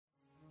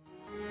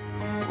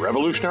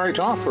Revolutionary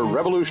talk for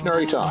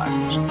revolutionary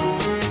times.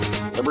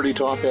 Liberty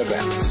Talk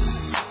FM.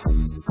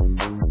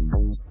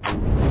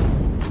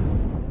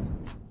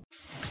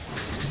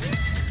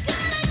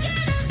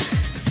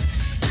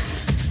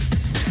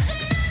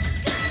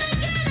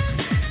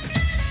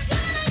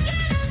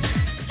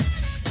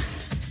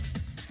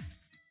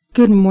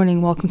 Good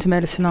morning. Welcome to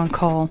Medicine on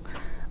Call.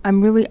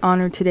 I'm really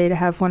honored today to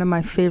have one of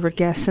my favorite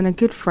guests and a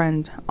good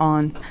friend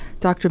on,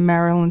 Dr.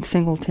 Marilyn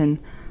Singleton.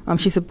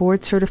 She's a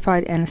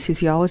board-certified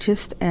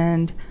anesthesiologist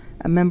and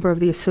a member of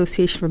the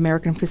Association of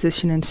American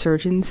Physicians and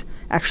Surgeons,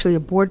 actually a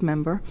board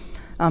member.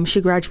 She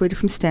graduated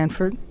from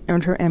Stanford,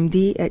 earned her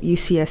MD at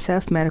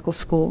UCSF Medical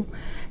School,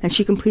 and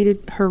she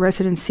completed her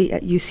residency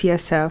at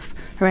UCSF,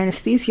 her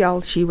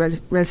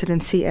anesthesiology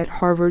residency at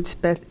Harvard's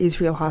Beth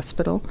Israel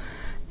Hospital,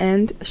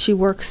 and she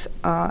works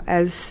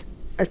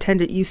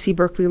attended UC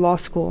Berkeley Law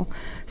School.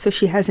 So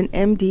she has an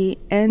MD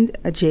and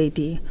a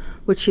JD,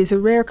 which is a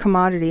rare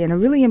commodity and a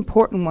really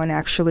important one,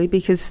 actually,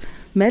 because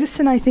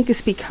medicine, I think, has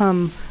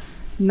become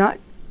not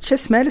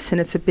just medicine,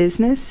 it's a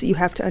business. You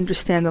have to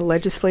understand the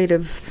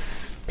legislative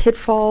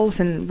pitfalls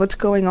and what's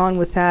going on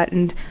with that.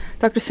 And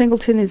Dr.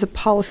 Singleton is a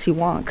policy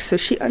wonk, so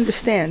she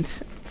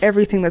understands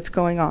everything that's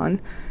going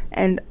on.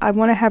 And I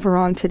want to have her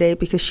on today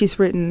because she's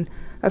written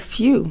a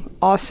few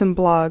awesome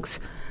blogs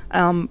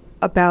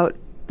about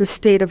the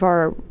state of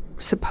our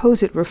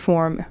supposed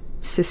reform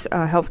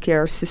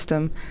healthcare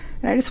system.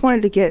 And I just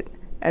wanted to get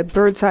a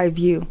bird's eye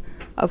view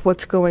of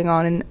what's going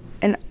on.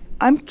 And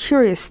I'm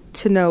curious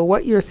to know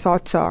what your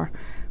thoughts are.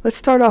 Let's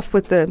start off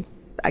with the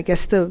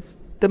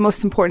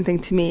most important thing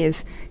to me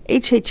is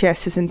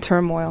HHS is in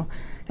turmoil.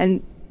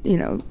 And, you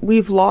know,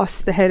 we've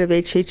lost the head of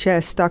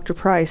HHS, Dr.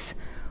 Price.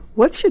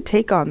 What's your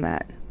take on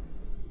that?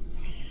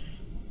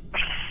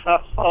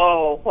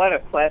 Oh, what a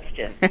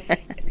question.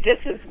 This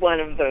is one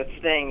of those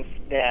things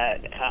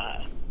that,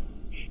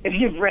 if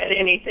you've read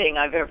anything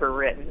I've ever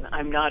written,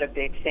 I'm not a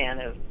big fan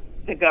of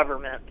the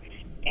government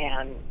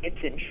and its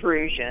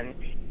intrusion,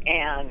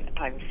 and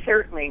I'm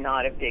certainly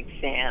not a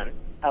big fan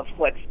of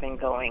what's been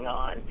going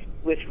on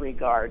with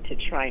regard to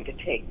trying to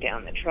take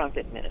down the Trump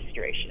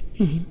administration.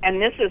 Mm-hmm.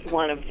 And this is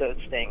one of those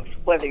things,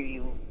 whether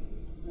you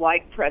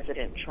like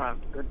President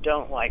Trump or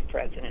don't like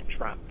President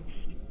Trump,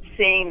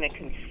 seeing the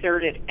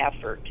concerted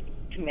effort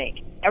to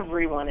make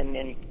everyone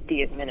in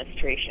the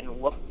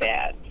administration look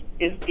bad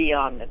is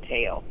beyond the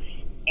pale.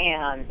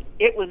 And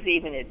it was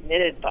even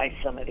admitted by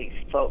some of these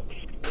folks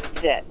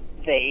that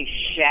they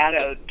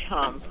shadowed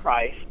Tom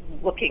Price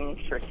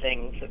looking for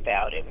things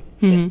about him,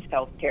 since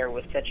healthcare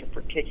was such a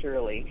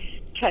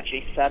particularly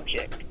touchy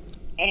subject.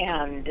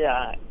 And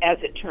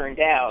as it turned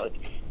out,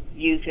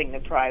 using the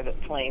private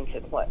planes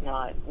and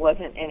whatnot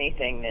wasn't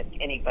anything that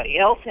anybody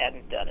else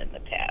hadn't done in the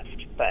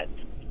past. But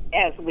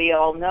as we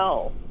all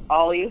know,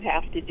 all you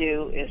have to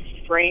do is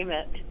frame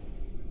it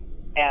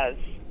as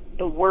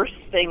the worst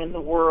thing in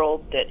the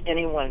world that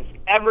anyone's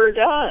ever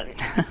done,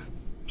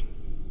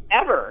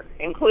 ever,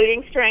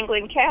 including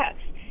strangling cats,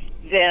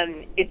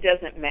 then it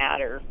doesn't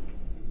matter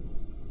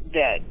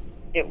that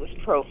it was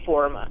pro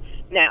forma.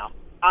 Now,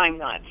 I'm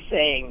not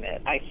saying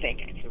that I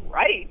think it's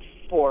right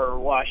for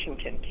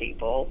Washington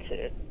people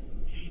to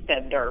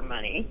spend our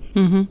money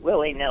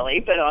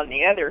willy-nilly, but on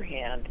the other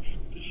hand,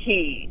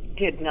 he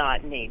did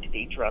not need to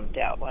be drummed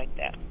out like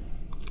that.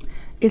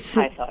 I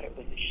thought it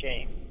was a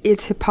shame.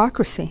 It's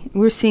hypocrisy.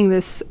 We're seeing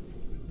this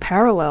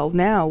parallel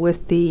now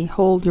with the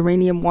whole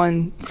Uranium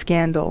One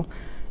scandal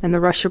and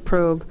the Russia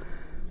probe.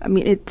 I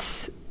mean,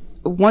 it's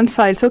one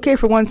side. It's okay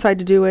for one side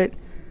to do it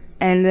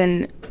and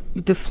then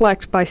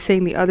deflect by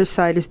saying the other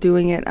side is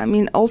doing it. I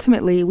mean,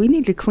 ultimately, we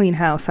need to clean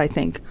house, I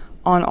think,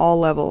 on all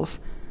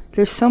levels.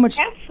 There's so much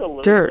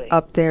dirt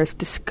up there. It's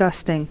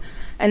disgusting.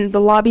 And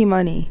the lobby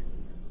money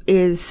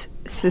is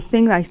the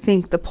thing, I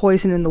think, the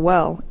poison in the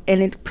well,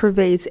 and it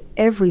pervades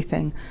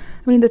everything.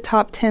 I mean, the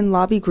top 10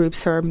 lobby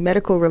groups are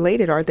medical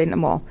related, are they?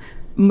 Well,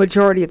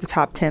 majority of the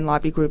top 10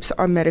 lobby groups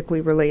are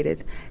medically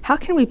related. How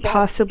can we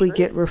possibly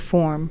get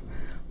reform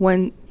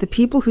when the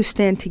people who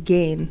stand to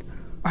gain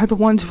are the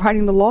ones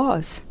writing the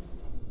laws?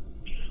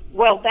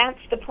 Well, that's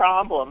the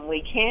problem.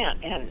 We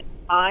can't. And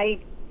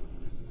I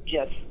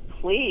just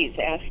please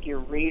ask your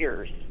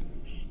readers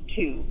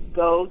to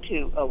go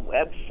to a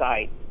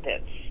website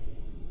that's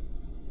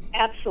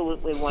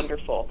absolutely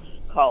wonderful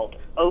called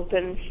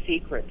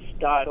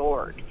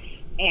opensecrets.org.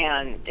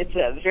 And it's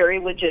a very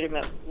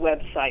legitimate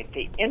website.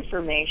 The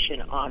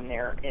information on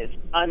there is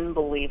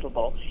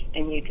unbelievable.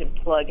 And you can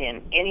plug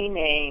in any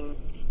name,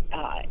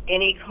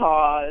 any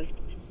cause,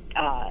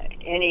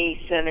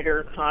 any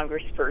senator,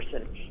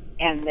 congressperson,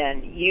 and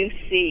then you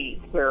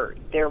see where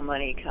their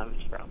money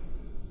comes from.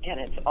 And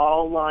it's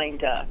all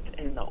lined up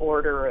in the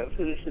order of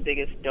who's the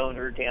biggest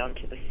donor down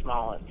to the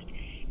smallest.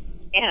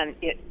 And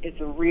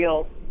it's a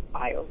real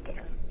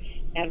eye-opener.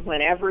 And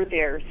whenever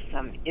there's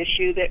some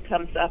issue that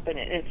comes up, and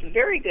it's a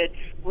very good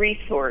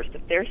resource,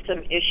 if there's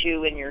some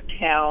issue in your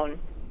town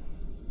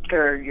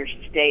or your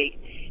state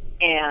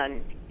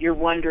and you're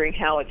wondering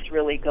how it's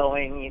really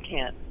going, you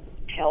can't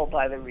tell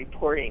by the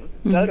reporting.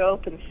 Go to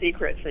Open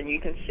Secrets and you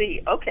can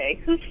see,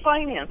 okay, who's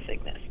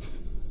financing this?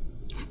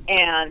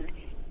 And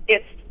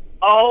it's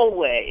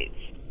always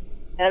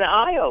an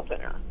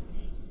eye-opener.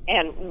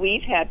 And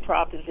we've had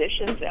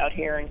propositions out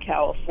here in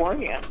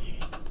California,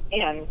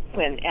 and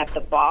when at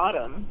the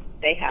bottom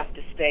they have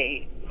to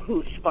say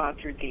who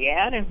sponsored the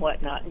ad and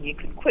whatnot, and you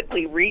can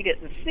quickly read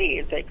it and see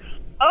and say,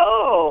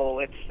 oh,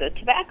 it's the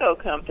tobacco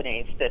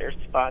companies that are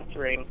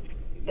sponsoring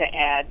the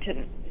ad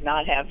to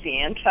not have the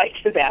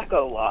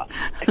anti-tobacco law.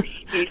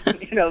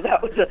 That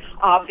was an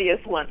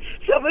obvious one.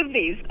 Some of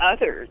these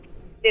others,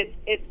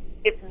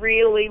 it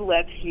really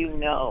lets you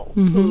know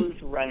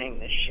who's running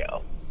the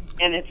show,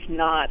 and it's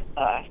not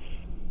us.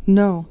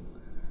 No.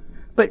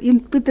 But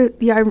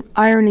the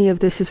irony of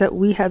this is that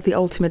we have the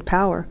ultimate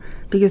power,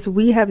 because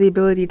we have the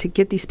ability to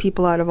get these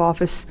people out of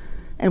office,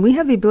 and we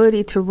have the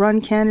ability to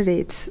run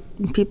candidates,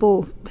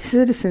 people,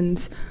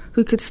 citizens,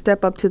 who could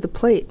step up to the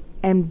plate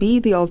and be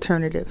the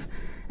alternative.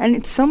 And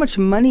it's so much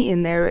money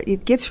in there,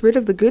 it gets rid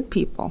of the good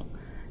people.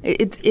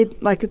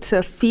 It's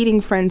a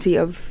feeding frenzy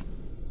of,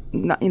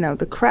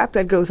 the crap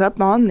that goes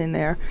up on in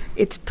there.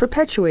 It's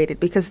perpetuated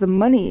because the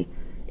money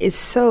is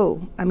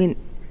so,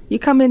 you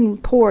come in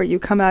poor, you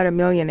come out a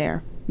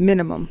millionaire,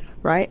 minimum,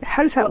 right?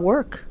 How does that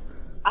work?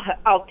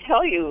 I'll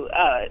tell you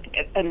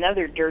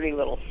another dirty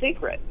little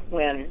secret.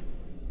 When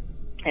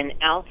an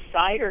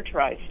outsider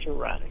tries to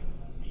run,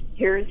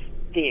 here's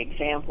the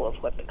example of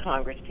what the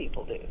Congress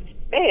people do.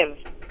 They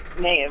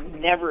may have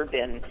never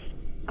been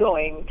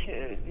going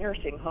to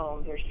nursing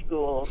homes or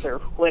schools or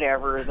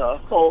whatever the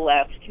whole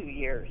last 2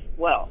 years.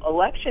 Well,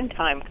 election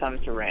time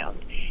comes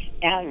around,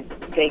 and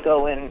they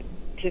go in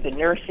to the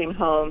nursing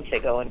homes, they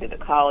go into the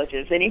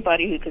colleges,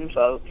 anybody who can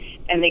vote,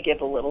 and they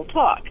give a little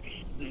talk.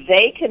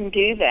 They can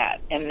do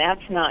that, and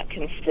that's not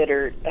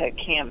considered a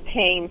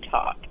campaign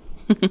talk.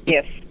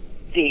 If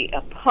the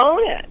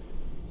opponent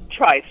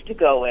tries to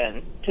go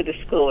in to the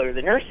school or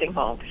the nursing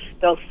home,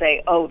 they'll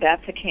say, oh,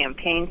 that's a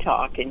campaign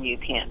talk and you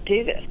can't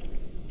do this.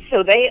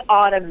 So they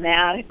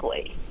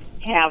automatically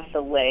have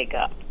the leg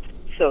up.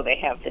 So they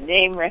have the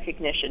name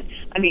recognition.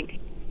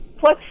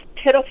 What's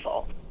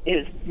pitiful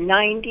is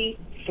 93%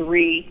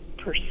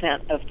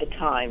 of the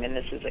time, and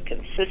this is a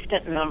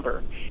consistent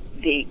number,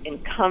 the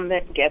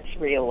incumbent gets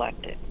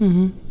reelected.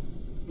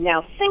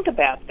 Now think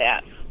about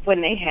that.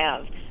 When they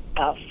have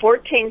a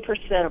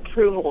 14%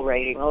 approval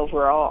rating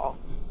overall,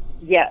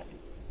 yet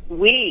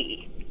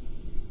we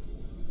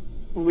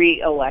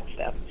re-elect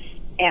them.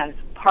 And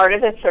part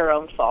of it's our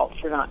own fault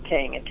for not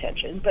paying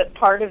attention, but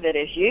part of it,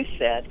 as you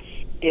said,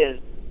 is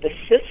the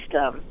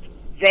system.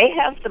 They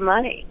have the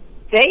money.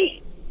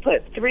 They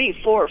put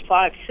 $3, $4,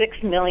 $5,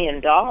 $6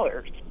 million,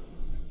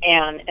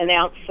 and an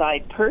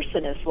outside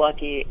person is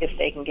lucky if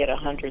they can get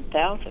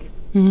 100,000.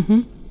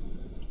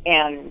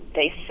 And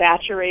they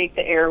saturate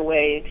the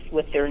airwaves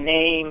with their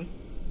name,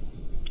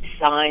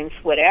 signs,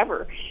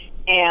 whatever.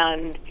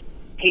 And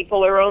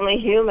people are only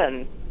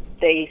human.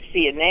 They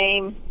see a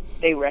name,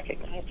 they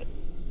recognize it.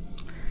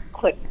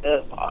 Click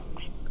the box.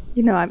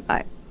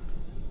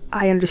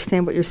 I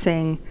understand what you're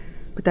saying,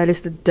 but that is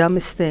the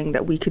dumbest thing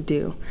that we could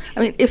do.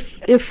 If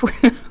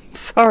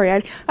sorry,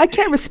 I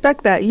can't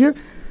respect that.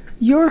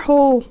 Your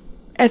whole,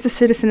 as a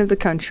citizen of the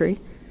country,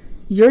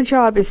 your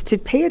job is to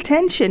pay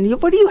attention.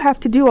 What do you have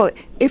to do?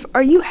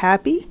 Are you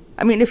happy?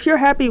 If you're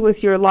happy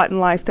with your lot in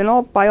life,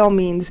 then by all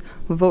means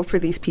vote for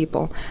these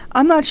people.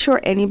 I'm not sure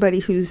anybody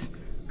who's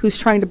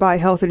trying to buy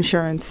health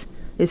insurance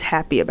is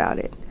happy about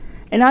it.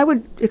 And I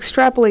would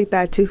extrapolate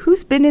that to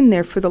who's been in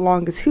there for the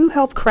longest, who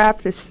helped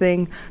craft this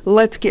thing.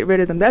 Let's get rid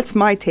of them. That's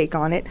my take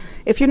on it.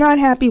 If you're not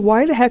happy,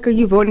 why the heck are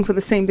you voting for the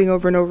same thing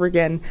over and over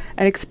again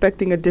and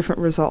expecting a different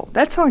result?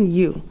 That's on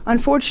you.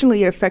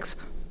 Unfortunately, it affects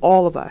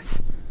all of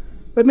us.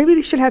 But maybe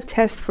they should have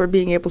tests for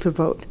being able to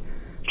vote.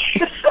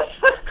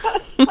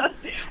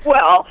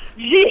 Well,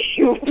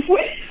 gee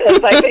whiz,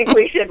 I think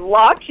we should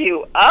lock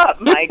you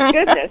up. My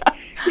goodness.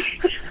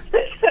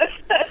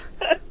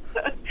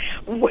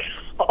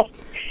 Well,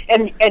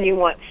 and you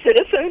want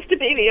citizens to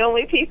be the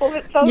only people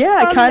that vote?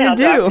 Yeah, I kind of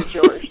do. Dr.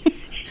 George.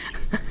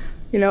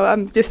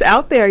 I'm just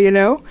out there,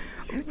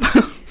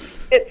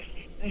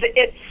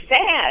 It's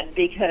sad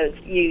because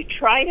you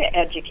try to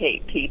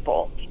educate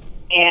people,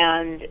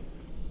 and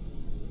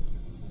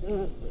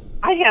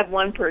I had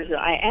one person,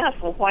 I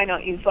asked, well, why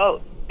don't you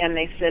vote? And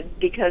they said,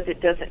 because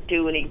it doesn't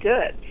do any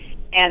good.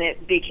 And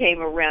it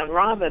became a round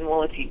robin.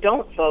 Well, if you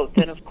don't vote,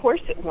 then of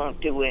course it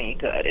won't do any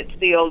good. It's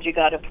the old, you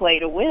got to play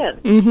to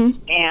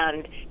win.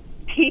 And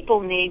people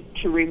need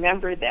to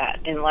remember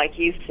that. And like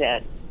you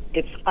said,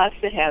 it's us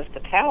that has the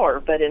power,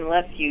 but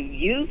unless you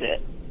use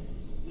it,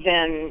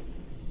 then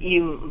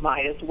you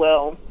might as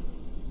well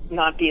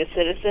not be a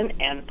citizen,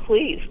 and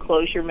please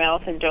close your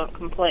mouth and don't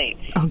complain.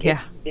 Oh,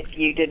 yeah. If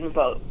you didn't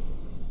vote.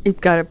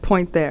 You've got a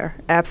point there.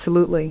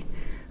 Absolutely.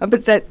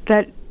 But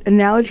that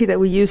analogy that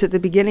we use at the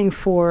beginning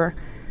for,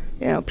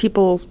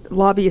 people,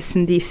 lobbyists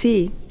in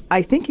D.C.,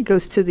 I think it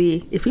goes to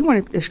if we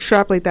want to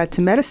extrapolate that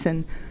to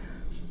medicine,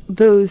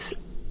 those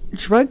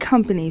drug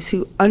companies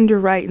who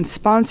underwrite and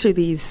sponsor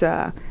these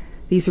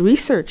these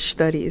research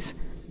studies,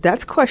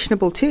 that's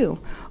questionable too.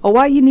 Or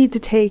why you need to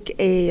take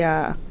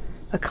a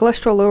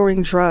cholesterol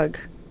lowering drug,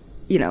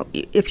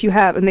 if you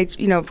have, and they,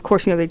 of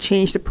course, they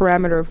change the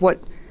parameter of what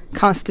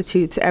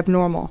constitutes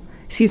abnormal.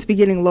 It seems to be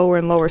getting lower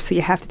and lower, so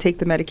you have to take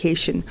the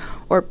medication,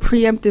 or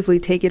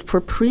preemptively take it for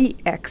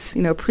pre-X,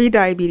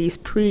 pre-diabetes,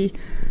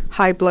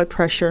 pre-high blood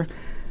pressure.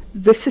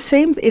 It's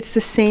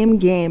the same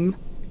game,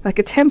 like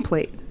a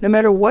template. No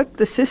matter what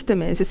the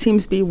system is, it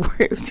seems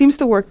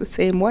to work the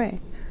same way.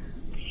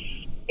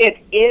 It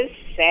is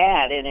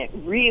sad, and it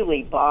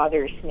really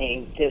bothers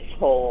me, this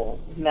whole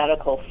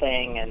medical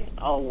thing, and,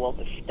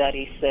 the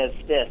study says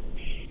this.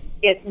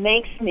 It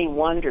makes me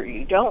wonder.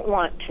 You don't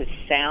want to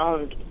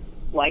sound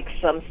like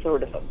some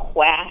sort of a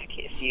quack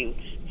if you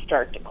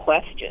start to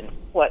question,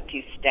 what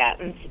do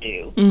statins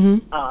do?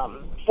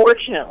 Mm-hmm.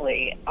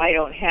 Fortunately, I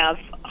don't have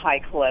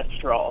high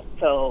cholesterol,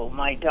 so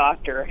my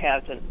doctor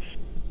hasn't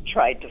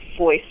tried to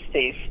foist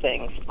these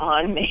things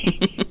on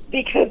me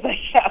because I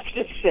have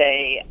to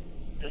say,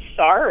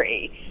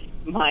 sorry,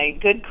 my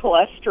good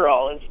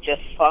cholesterol is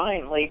just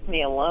fine. Leave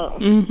me alone.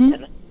 Mm-hmm.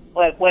 And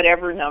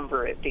whatever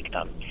number it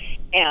becomes.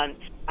 And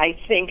I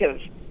think of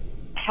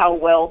how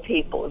well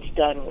people have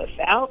done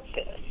without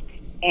this.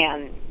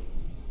 And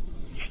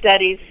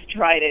studies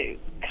try to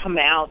come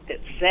out that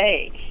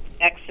say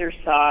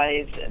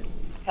exercise and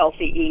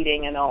healthy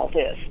eating and all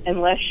this,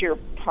 unless you're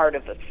part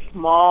of a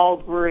small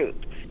group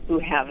who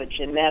have a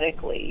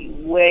genetically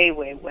way,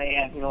 way, way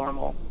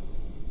abnormal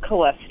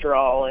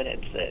cholesterol, and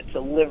it's a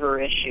liver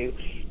issue,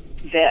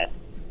 that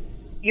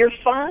you're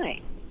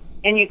fine.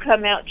 And you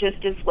come out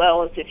just as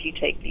well as if you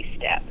take these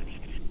statins.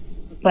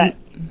 But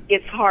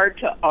it's hard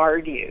to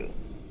argue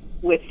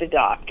with the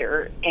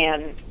doctor,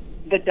 and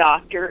the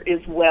doctor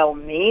is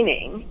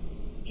well-meaning.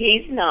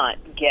 He's not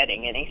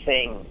getting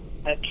anything,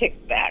 a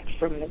kickback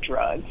from the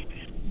drugs,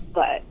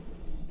 but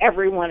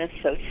everyone is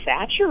so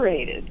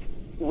saturated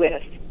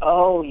with,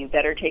 you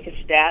better take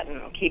a statin,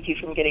 it'll keep you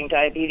from getting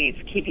diabetes,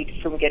 keep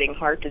you from getting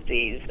heart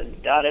disease,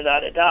 and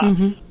da-da-da-da-da.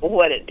 Mm-hmm. Well,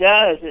 what it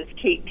does is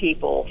keep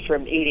people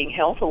from eating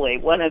healthily.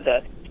 One of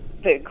the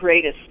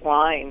greatest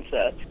lines,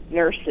 a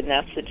nurse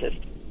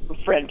anesthetist, a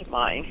friend of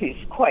mine who's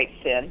quite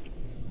thin,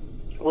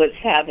 was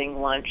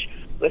having lunch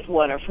with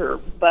one of her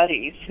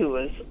buddies who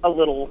was a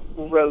little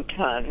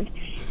rotund,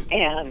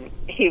 and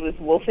he was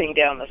wolfing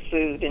down the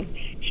food, and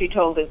she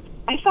told him,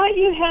 I thought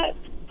you had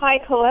high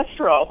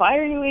cholesterol. Why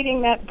are you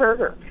eating that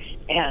burger?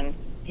 And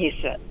he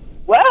said,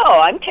 well,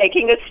 I'm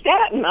taking a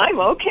statin. I'm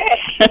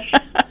okay.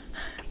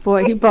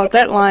 Boy, he bought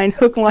that line,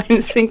 hook, line,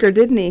 and sinker,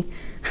 didn't he?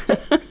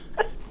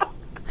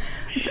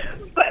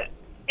 But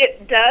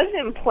it does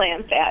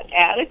implant that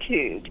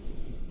attitude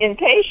in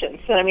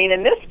patients.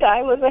 And this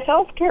guy was a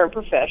healthcare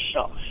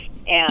professional.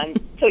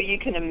 And so you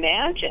can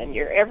imagine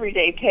your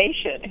everyday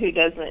patient who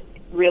doesn't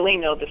really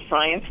know the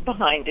science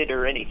behind it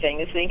or anything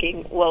is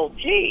thinking, well,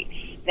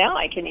 gee, now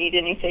I can eat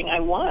anything I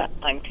want.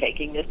 I'm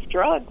taking this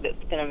drug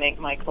that's going to make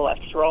my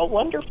cholesterol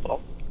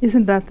wonderful.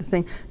 Isn't that the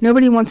thing?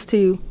 Nobody wants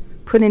to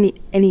put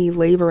any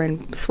labor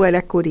and sweat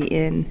equity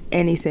in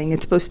anything.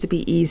 It's supposed to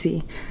be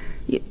easy.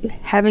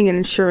 Having an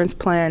insurance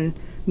plan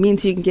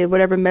means you can get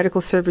whatever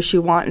medical service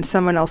you want and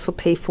someone else will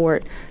pay for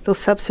it. They'll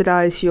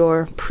subsidize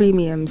your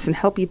premiums and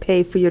help you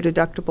pay for your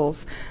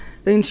deductibles.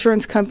 The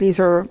insurance companies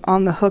are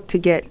on the hook to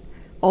get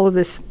all of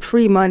this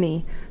free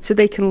money so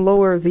they can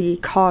lower the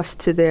cost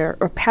to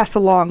or pass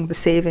along the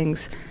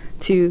savings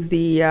to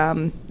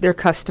their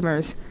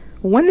customers.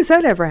 When does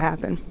that ever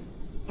happen?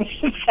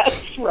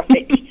 That's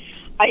right.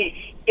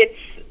 It's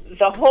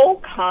the whole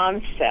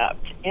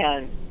concept,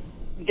 and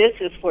this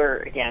is where,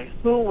 again,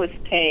 who was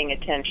paying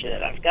attention?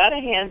 And I've got to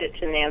hand it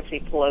to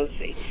Nancy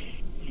Pelosi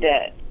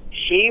that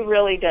she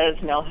really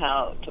does know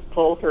how to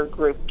pull her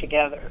group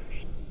together.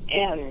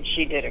 And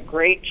she did a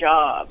great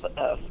job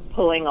of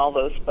pulling all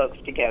those folks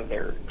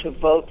together to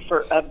vote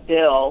for a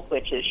bill,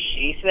 which, as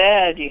she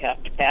said, you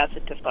have to pass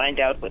it to find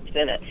out what's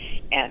in it.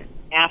 And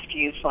after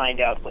you find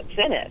out what's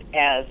in it,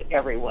 as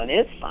everyone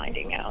is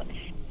finding out,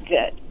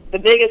 that the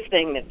biggest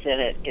thing that's in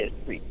it is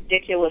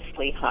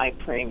ridiculously high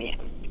premium.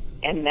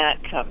 And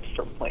that comes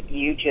from what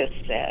you just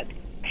said,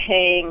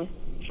 paying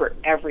for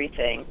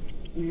everything,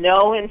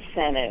 no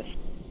incentive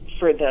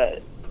for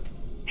the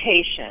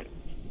patient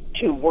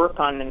to work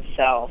on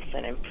themselves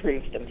and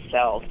improve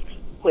themselves,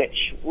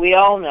 which we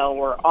all know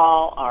we're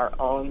all our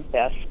own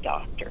best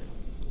doctor.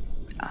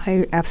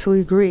 I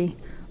absolutely agree.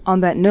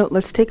 On that note,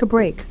 let's take a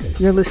break.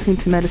 You're listening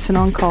to Medicine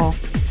on Call.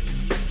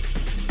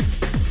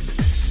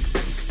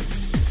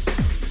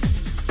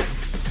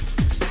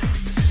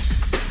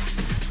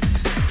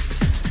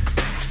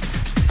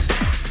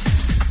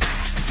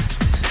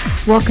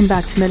 Welcome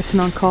back to Medicine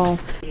on Call.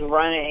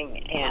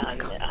 Running,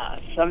 and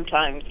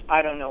sometimes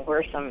I don't know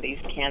where some of these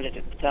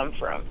candidates come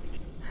from,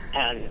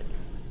 and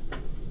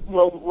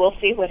we'll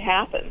see what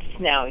happens.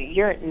 Now,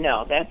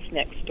 that's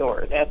next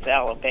door. That's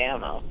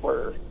Alabama,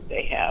 where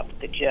they have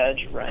the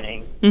judge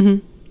running, mm-hmm.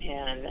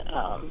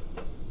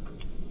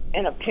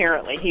 and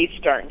apparently he's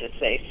starting to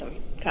say some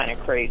kind of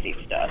crazy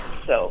stuff.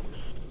 So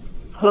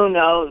who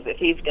knows if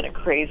he's going to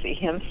crazy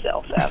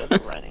himself out of the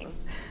running.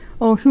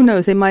 Oh, who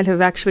knows? They might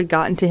have actually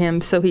gotten to him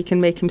so he can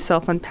make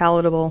himself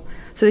unpalatable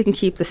so they can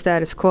keep the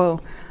status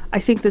quo. I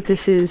think that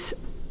this is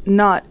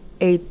not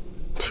a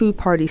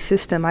two-party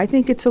system. I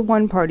think it's a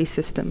one-party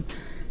system.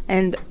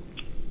 And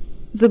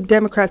the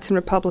Democrats and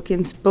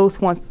Republicans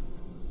both want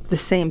the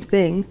same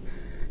thing.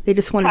 They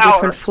just want a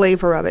different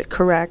flavor of it,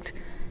 correct?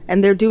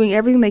 And they're doing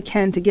everything they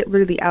can to get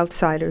rid of the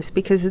outsiders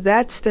because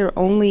that's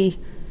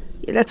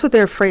what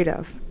they're afraid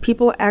of.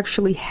 People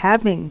actually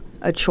having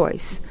a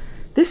choice.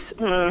 This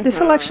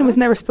election was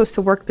never supposed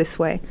to work this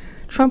way.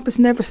 Trump was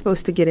never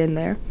supposed to get in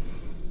there.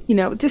 You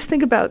know, just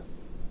think about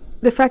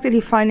the fact that he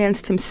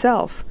financed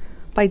himself,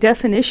 by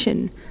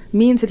definition,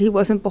 means that he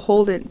wasn't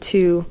beholden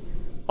to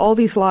all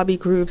these lobby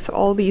groups,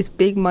 all these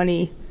big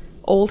money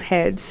old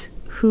heads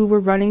who were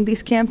running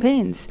these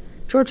campaigns.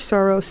 George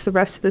Soros, the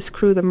rest of this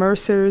crew, the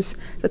Mercers,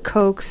 the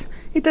Kochs,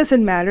 it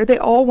doesn't matter. They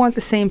all want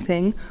the same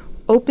thing.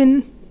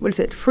 Open,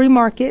 free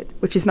market,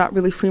 which is not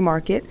really free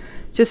market,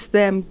 just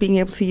them being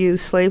able to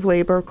use slave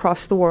labor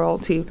across the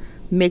world to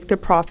make their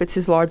profits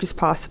as large as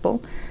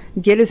possible,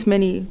 get as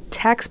many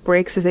tax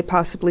breaks as they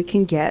possibly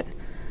can get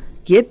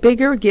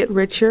bigger, get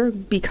richer,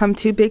 become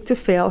too big to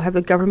fail, have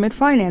the government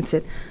finance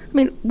it. I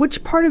mean,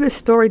 which part of this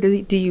story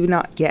do you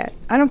not get?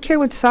 I don't care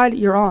what side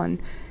you're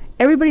on.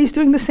 Everybody's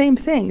doing the same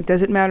thing. It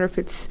doesn't matter if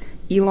it's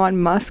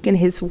Elon Musk and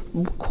his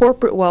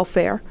corporate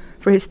welfare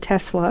for his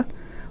Tesla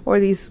or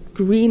these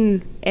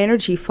green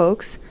energy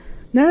folks.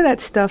 None of that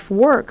stuff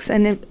works,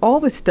 and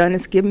all it's done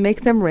is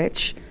make them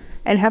rich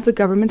and have the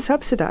government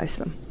subsidize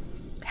them.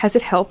 Has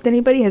it helped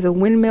anybody? Has a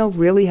windmill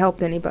really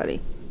helped anybody?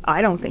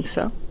 I don't think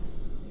so.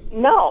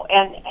 No,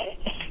 and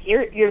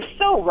you're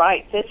so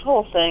right. This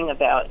whole thing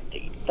about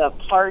the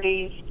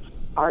parties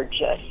are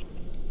just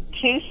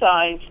two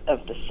sides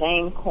of the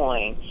same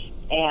coin,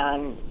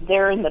 and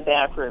they're in the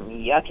back room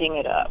yucking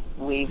it up.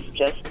 We've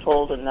just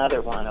pulled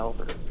another one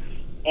over,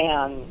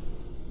 and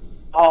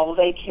all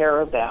they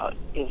care about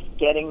is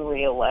getting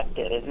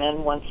reelected. And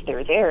then once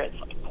they're there, it's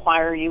like,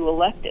 why are you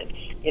elected?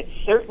 It's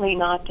certainly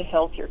not to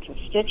help your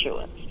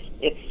constituents.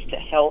 It's to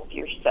help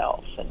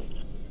yourself and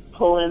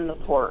pull in the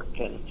pork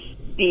and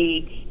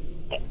be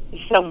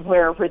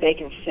somewhere where they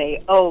can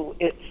say, oh,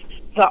 it's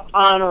the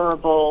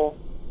Honorable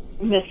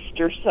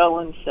Mr.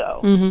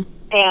 So-and-so.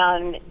 Mm-hmm.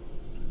 And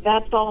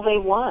that's all they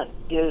want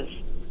is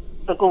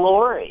the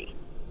glory.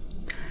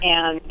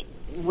 And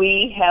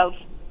we have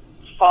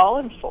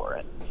fallen for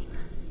it.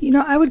 You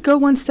know, I would go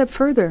one step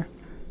further,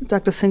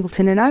 Dr.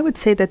 Singleton, and I would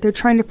say that they're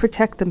trying to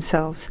protect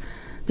themselves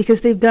because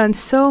they've done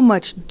so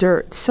much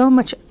dirt, so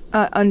much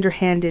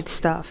underhanded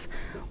stuff,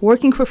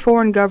 working for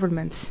foreign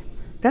governments.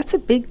 That's a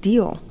big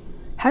deal.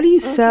 How do you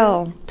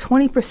sell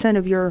 20%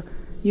 of your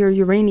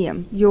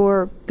uranium,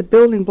 the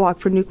building block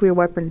for nuclear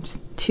weapons,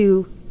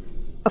 to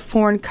a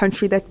foreign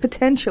country that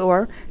potentially,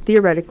 or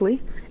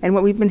theoretically, and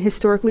what we've been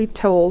historically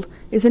told,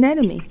 is an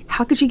enemy?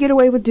 How could you get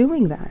away with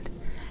doing that?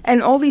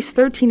 And all these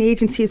 13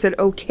 agencies that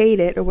okayed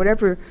it, or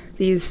whatever,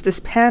 this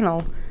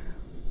panel,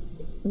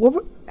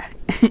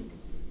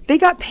 they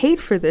got paid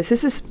for this.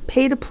 This is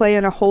pay to play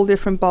on a whole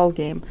different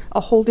ballgame,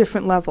 a whole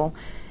different level.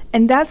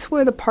 And that's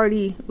where the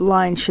party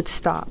line should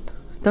stop,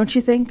 don't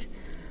you think?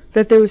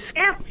 That there was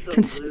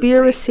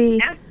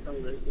conspiracy,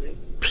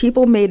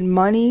 people made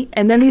money,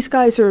 and then these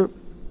guys are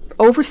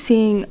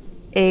overseeing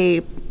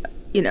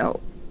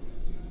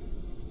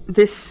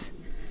this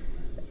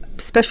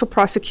special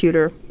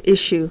prosecutor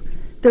issue.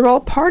 They're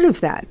all part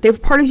of that. They're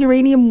part of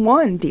Uranium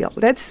One deal.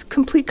 That's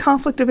complete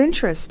conflict of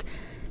interest.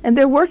 And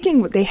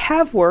they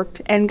have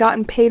worked and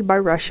gotten paid by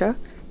Russia,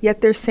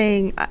 yet they're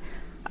saying,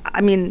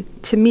 I mean,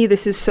 to me,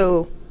 this is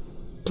so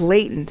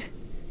blatant.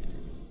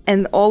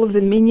 And all of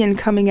the minion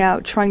coming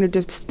out trying to,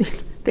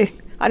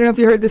 I don't know if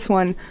you heard this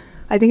one.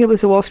 I think it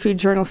was the Wall Street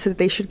Journal said that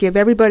they should give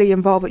everybody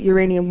involved with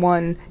Uranium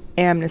One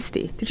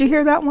amnesty. Did you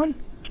hear that one?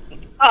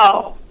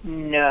 Oh,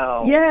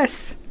 no.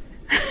 Yes.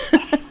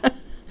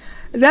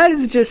 That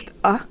is just,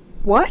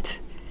 what?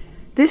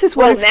 This is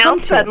what it's come to. Well,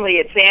 now suddenly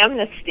it's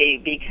amnesty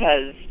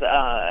because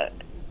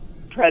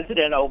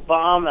President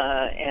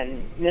Obama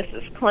and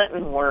Mrs.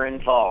 Clinton were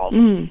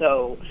involved.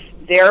 So,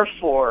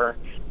 therefore,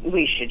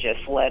 we should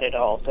just let it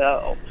all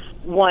go.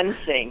 One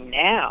thing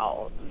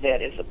now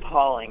that is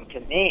appalling to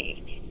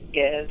me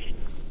is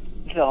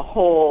the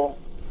whole,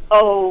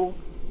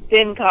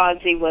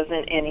 Benghazi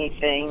wasn't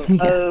anything.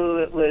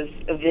 Yeah. It was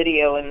a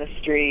video in the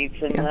streets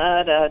and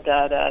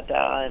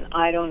da-da-da-da-da, and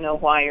I don't know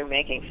why you're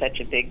making such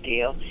a big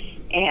deal.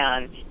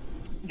 And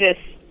this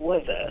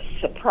was a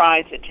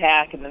surprise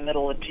attack in the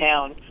middle of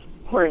town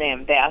where an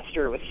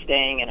ambassador was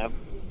staying in a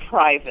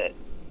private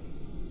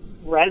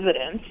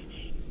residence.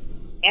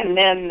 And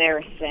then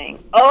they're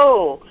saying,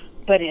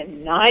 but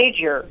in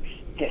Niger,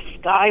 this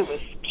guy was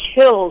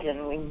killed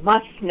and we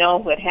must know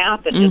what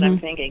happened. And I'm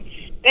thinking,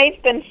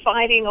 they've been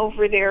fighting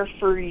over there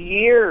for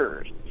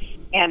years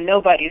and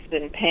nobody's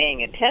been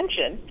paying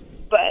attention,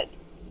 but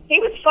he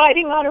was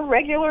fighting on a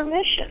regular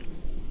mission.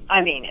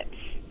 I mean,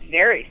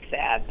 very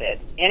sad that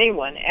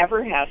anyone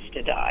ever has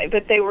to die,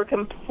 but they were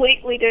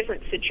completely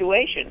different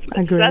situations. But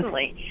Agreed.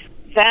 suddenly,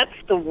 that's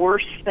the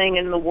worst thing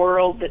in the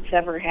world that's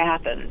ever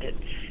happened. And,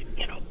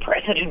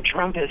 President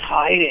Trump is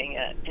hiding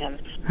it. And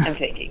I'm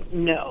thinking,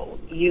 no,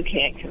 you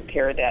can't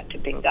compare that to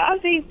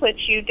Benghazi,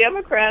 which you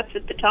Democrats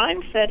at the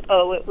time said,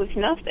 oh, it was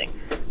nothing.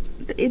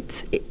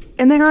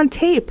 And they're on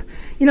tape.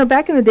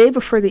 Back in the day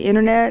before the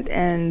internet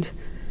and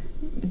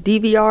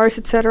DVRs,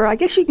 etc., I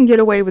guess you can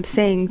get away with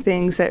saying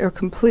things that are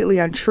completely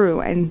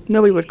untrue and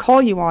nobody would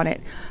call you on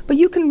it. But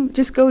you can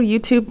just go to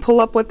YouTube,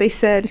 pull up what they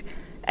said,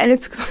 and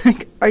it's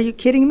like, are you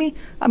kidding me?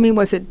 I mean,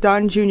 was it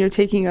Don Jr.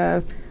 taking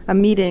a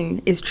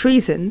meeting is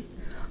treason,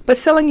 but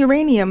selling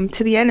uranium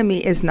to the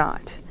enemy is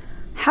not?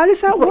 How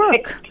does that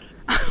work?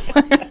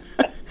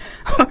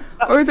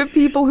 Or the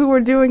people who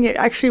are doing it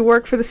actually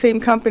work for the same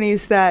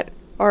companies that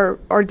are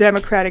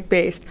Democratic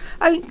based?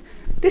 I mean,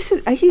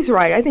 he's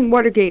right. I think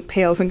Watergate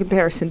pales in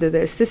comparison to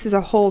this. This is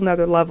a whole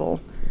nother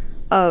level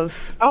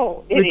of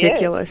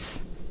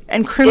ridiculous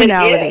and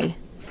criminality.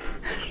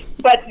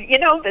 But,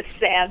 the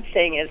sad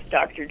thing is,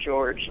 Dr.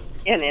 George,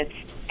 and it's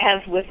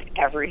as with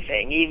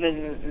everything,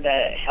 even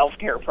the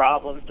healthcare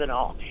problems and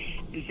all,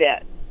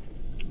 that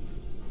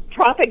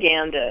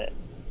propaganda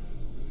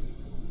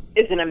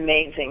is an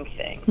amazing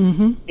thing.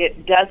 Mm-hmm.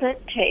 It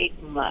doesn't take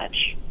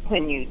much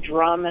when you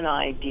drum an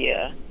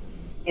idea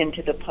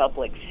into the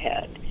public's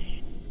head.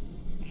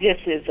 This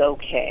is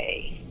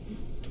okay.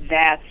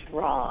 That's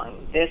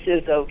wrong. This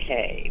is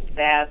okay.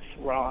 That's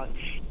wrong.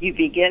 You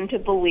begin to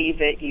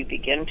believe it. You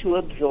begin to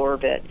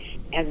absorb it.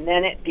 And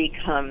then it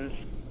becomes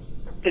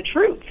the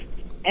truth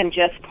and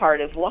just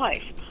part of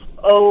life.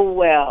 Oh,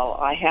 well,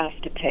 I have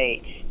to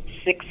pay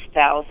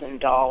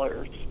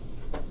 $6,000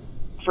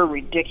 for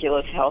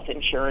ridiculous health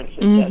insurance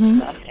that does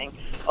nothing.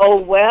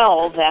 Oh,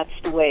 well, that's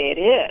the way it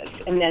is.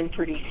 And then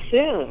pretty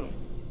soon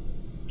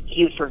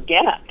you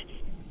forget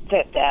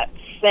that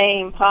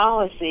same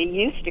policy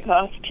used to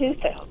cost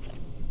 $2,000.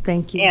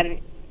 Thank you. And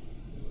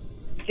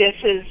this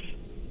is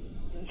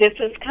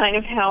kind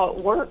of how it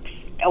works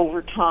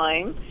over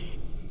time.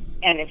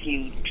 And if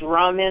you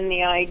drum in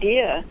the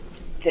idea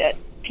that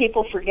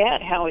people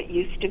forget how it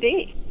used to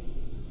be.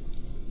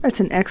 That's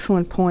an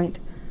excellent point.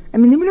 I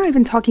mean, we're not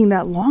even talking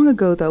that long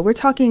ago, though. We're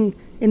talking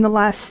in the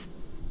last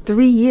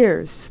 3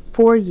 years,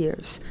 4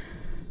 years.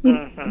 I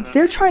mean,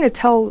 they're trying to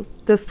tell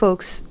the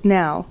folks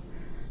now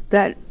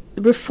that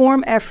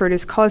reform effort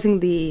is causing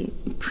the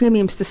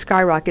premiums to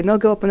skyrocket, and they'll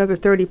go up another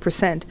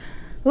 30%.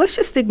 Let's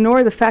just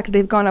ignore the fact that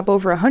they've gone up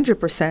over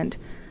 100%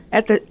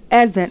 at the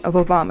advent of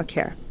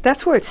Obamacare.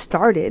 That's where it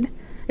started.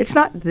 It's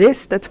not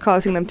this that's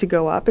causing them to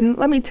go up. And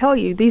let me tell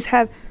you, they've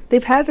had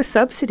the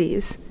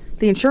subsidies,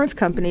 the insurance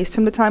companies,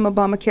 from the time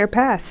Obamacare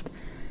passed,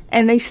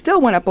 and they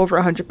still went up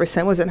over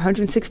 100%. Was it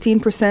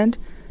 116%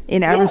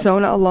 in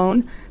Arizona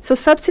alone? So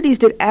subsidies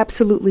did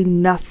absolutely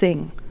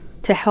nothing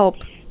to help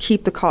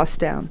keep the costs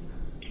down.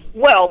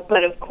 Well,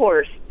 but of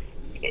course,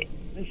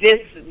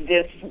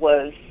 this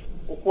was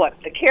what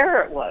the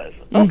carrot was.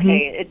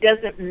 Okay, it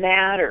doesn't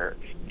matter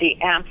the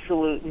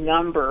absolute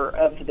number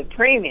of the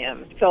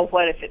premium. So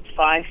what if it's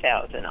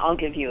 $5,000? I'll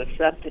give you a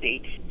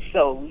subsidy,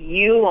 so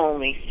you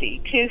only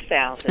see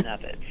 $2,000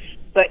 of it.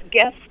 But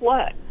guess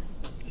what?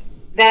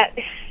 That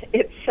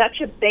it's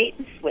such a bait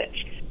and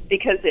switch,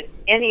 because at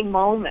any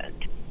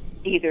moment,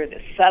 either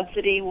the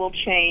subsidy will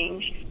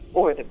change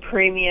or the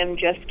premium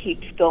just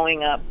keeps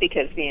going up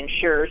because the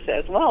insurer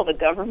says, well, the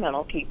government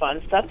will keep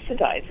on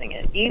subsidizing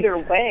it. Either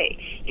way,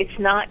 it's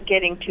not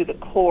getting to the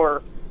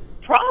core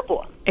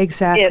problem.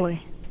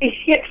 Exactly.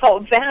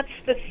 That's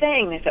the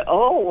thing. They say,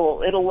 oh,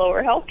 well, it'll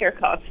lower healthcare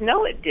costs.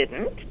 No, it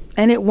didn't.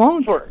 And it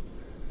won't.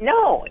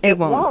 No, it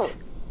won't.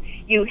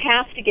 You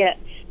have to get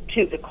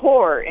to the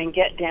core and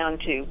get down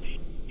to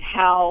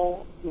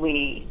how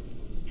we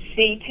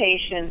see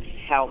patients,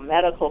 how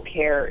medical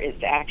care is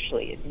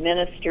actually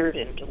administered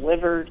and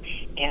delivered,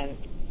 and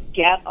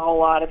get a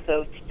lot of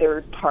those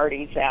third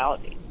parties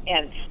out.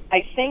 And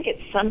I think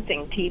it's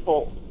something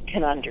people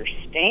can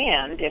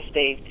understand if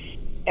they've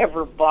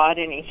ever bought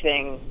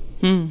anything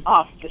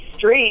off the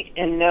street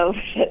and know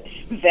that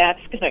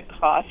that's going to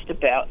cost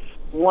about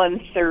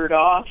 1/3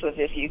 off of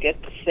if you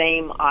get the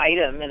same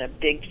item in a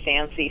big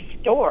fancy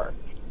store.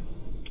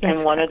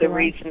 And one of the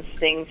reasons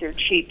things are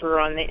cheaper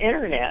on the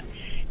internet,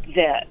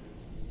 that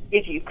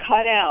if you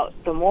cut out,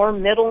 the more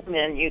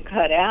middlemen you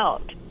cut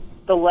out,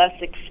 the less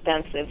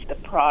expensive the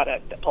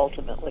product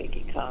ultimately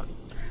becomes.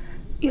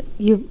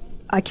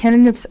 I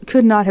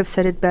could not have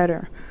said it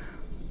better.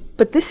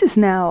 But this is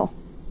now,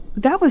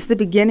 that was the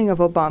beginning of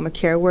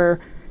Obamacare, where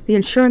the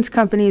insurance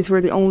companies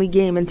were the only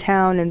game in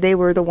town and they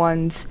were the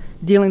ones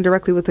dealing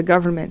directly with the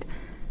government.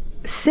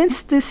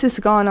 Since this has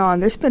gone on,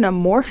 there's been a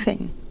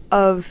morphing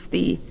of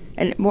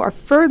and more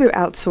further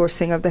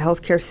outsourcing of the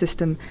healthcare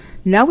system.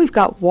 Now we've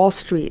got Wall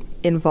Street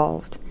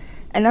involved.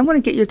 And I want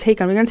to get your take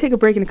on it. We're going to take a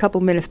break in a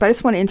couple minutes, but I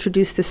just want to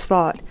introduce this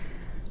thought.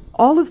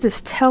 All of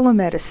this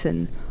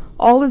telemedicine,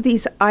 all of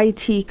these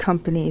IT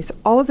companies,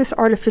 all of this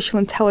artificial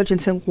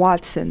intelligence and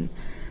Watson,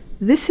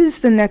 this is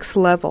the next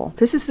level.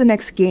 This is the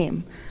next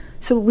game.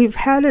 So we've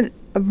had a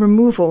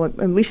removal,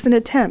 at least an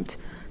attempt,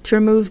 to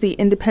remove the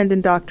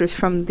independent doctors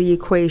from the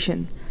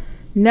equation.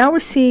 Now we're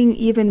seeing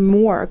even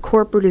more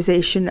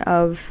corporatization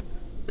of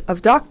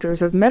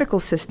doctors, of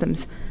medical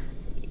systems,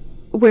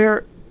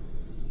 where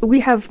we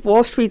have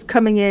Wall Street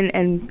coming in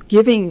and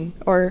giving,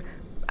 or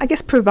I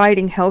guess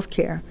providing health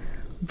care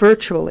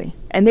virtually,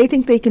 and they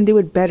think they can do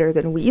it better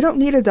than we. You don't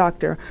need a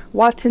doctor.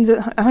 Watson's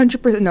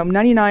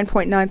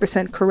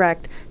 99.9%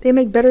 correct. They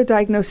make better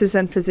diagnoses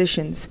than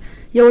physicians.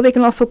 Yeah, well, they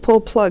can also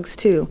pull plugs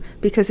too,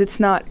 because it's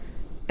not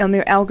on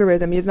their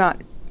algorithm. You're not,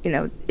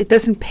 it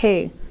doesn't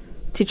pay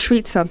to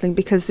treat something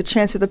because the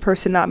chance of the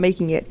person not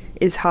making it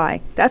is high.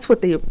 That's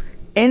what the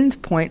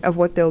end point of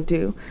what they'll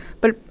do.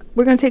 But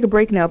we're going to take a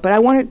break now, but I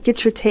want to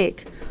get your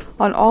take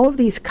on all of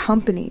these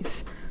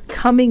companies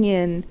coming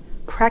in,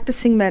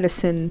 practicing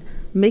medicine,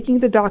 making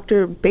the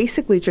doctor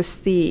basically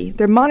just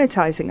they're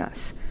monetizing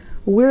us.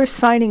 We're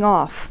signing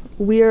off.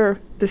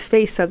 We're the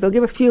face of. They'll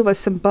give a few of us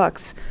some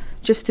bucks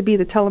just to be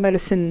the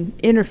telemedicine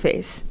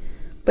interface.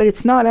 But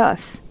it's not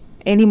us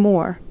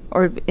anymore,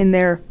 or in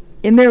their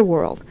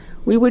world.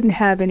 We wouldn't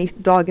have any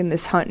dog in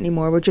this hunt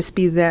anymore. It would just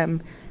be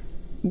them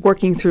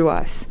working through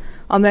us.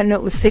 On that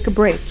note, let's take a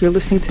break. You're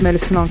listening to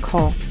Medicine on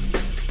Call.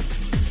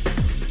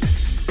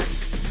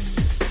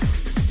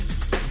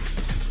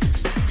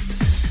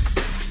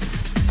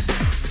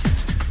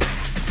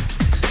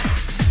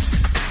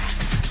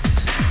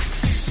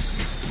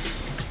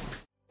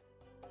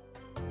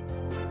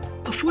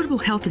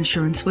 Affordable health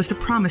insurance was the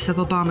promise of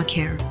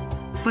Obamacare.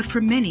 But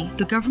for many,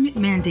 the government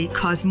mandate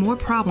caused more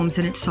problems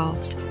than it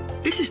solved.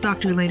 This is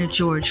Dr. Elena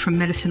George from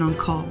Medicine on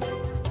Call,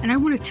 and I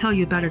want to tell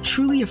you about a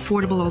truly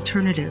affordable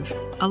alternative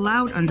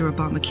allowed under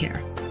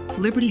Obamacare,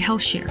 Liberty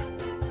HealthShare.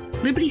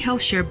 Liberty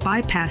HealthShare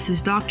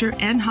bypasses doctor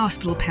and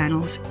hospital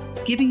panels,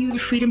 giving you the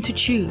freedom to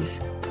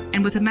choose.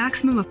 And with a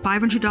maximum of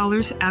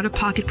 $500 out of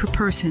pocket per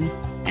person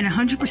and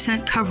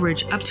 100%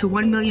 coverage up to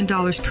 $1 million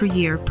per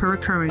year per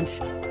occurrence,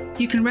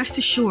 you can rest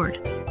assured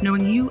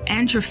knowing you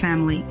and your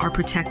family are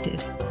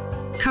protected.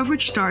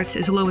 Coverage starts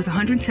as low as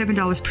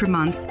 $107 per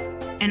month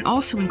and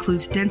also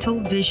includes dental,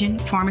 vision,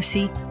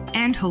 pharmacy,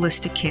 and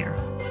holistic care.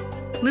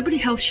 Liberty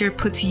HealthShare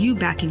puts you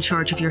back in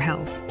charge of your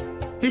health.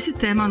 Visit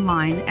them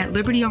online at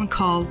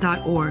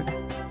libertyoncall.org.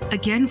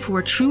 Again, for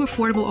a true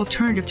affordable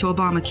alternative to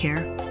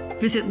Obamacare,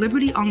 visit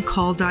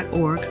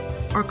libertyoncall.org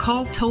or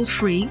call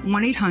toll-free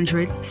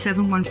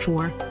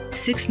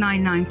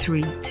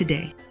 1-800-714-6993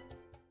 today.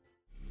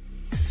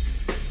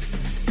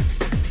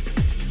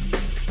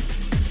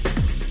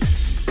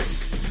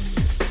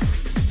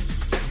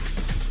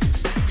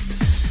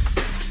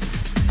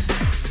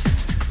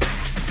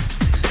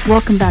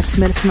 Welcome back to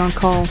Medicine on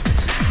Call.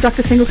 So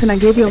Dr. Singleton, I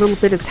gave you a little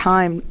bit of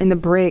time in the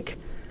break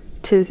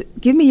to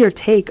give me your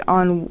take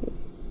on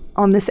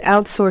this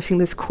outsourcing,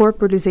 this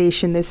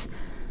corporatization, this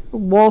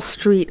Wall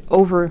Street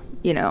over,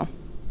 they know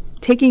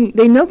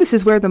this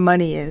is where the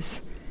money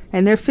is,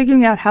 and they're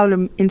figuring out how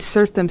to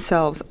insert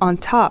themselves on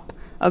top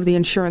of the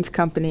insurance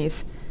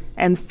companies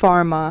and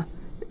pharma.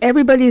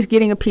 Everybody's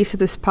getting a piece of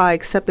this pie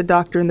except the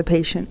doctor and the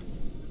patient.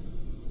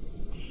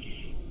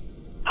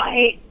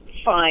 I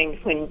find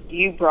when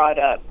you brought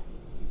up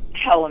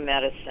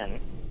telemedicine,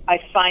 I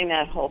find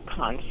that whole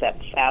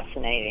concept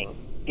fascinating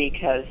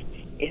because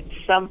it's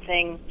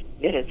something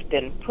that has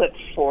been put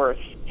forth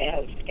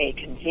as a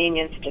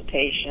convenience to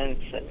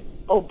patients, and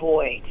oh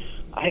boy,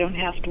 I don't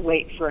have to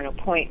wait for an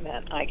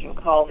appointment. I can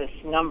call this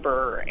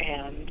number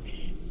and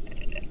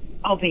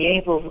I'll be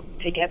able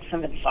to get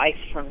some advice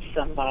from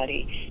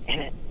somebody,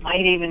 and it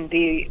might even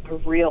be a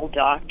real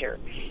doctor.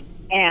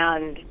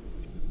 And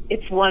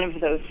it's one of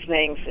those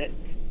things that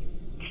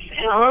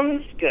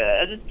sounds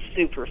good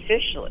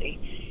superficially,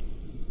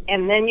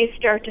 and then you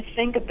start to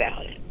think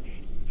about it.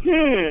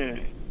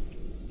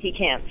 He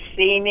can't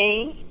see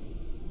me,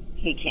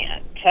 he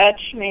can't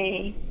touch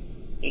me,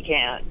 he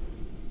can't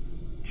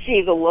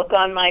see the look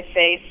on my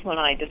face when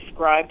I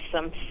describe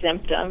some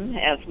symptom.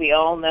 As we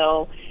all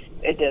know,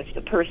 does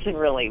the person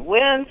really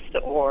wince,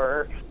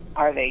 or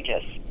are they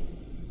just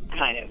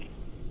kind of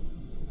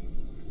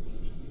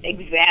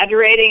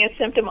exaggerating a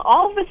symptom?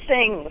 All the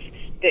things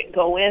that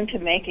go into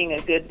making a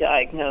good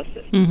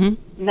diagnosis,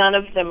 none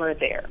of them are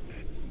there.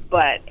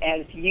 But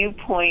as you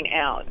point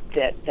out,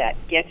 that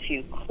gets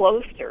you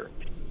closer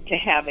to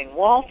having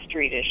Wall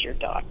Street as your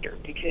doctor,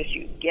 because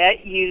you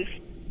get used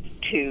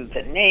to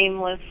the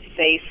nameless,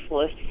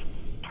 faceless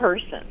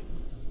person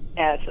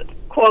as a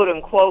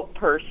quote-unquote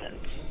person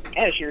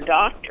as your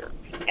doctor.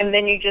 And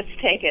then you just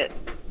take it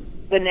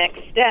the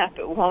next step.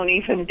 It won't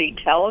even be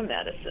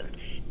telemedicine.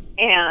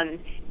 And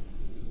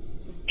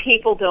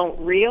people don't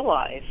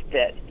realize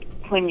that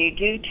when you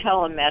do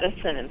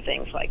telemedicine and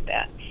things like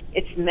that,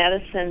 it's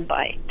medicine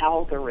by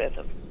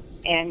algorithm.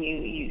 And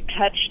you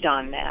touched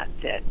on that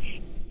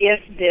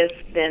if this,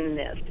 then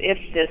this, if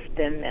this,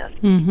 then this.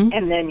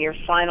 And then your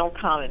final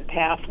common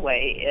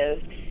pathway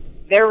is,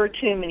 there were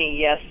too many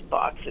yes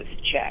boxes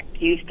checked.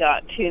 You've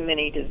got too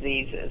many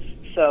diseases.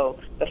 So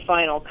the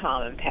final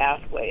common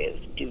pathway is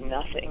do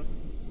nothing.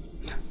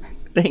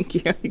 Thank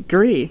you. I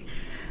agree.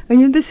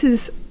 And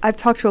I've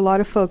talked to a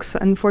lot of folks.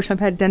 Unfortunately,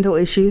 I've had dental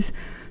issues,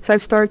 so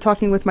I've started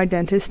talking with my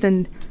dentist,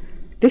 and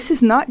this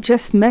is not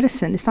just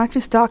medicine. It's not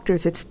just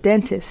doctors. It's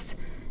dentists.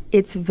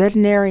 It's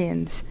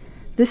veterinarians.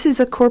 This is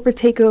a corporate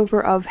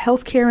takeover of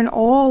healthcare in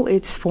all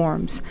its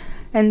forms.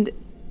 And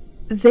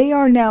they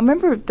are now,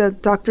 remember the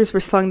doctors were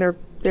selling their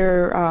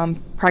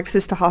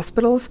practices to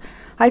hospitals?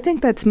 I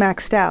think that's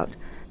maxed out.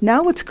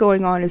 Now what's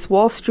going on is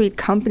Wall Street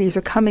companies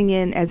are coming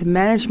in as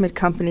management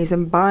companies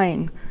and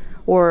buying,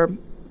 or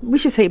we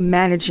should say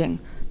managing,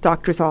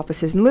 doctors'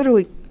 offices and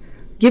literally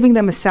giving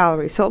them a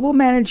salary. So we'll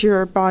manage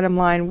your bottom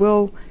line,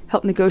 we'll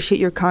help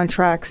negotiate your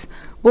contracts,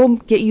 we'll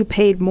get you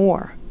paid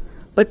more.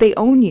 But they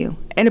own you.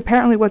 And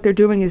apparently what they're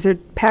doing is they're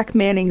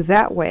Pac-Manning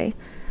that way.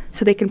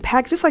 So they can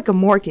pack, just like a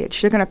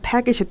mortgage, they're going to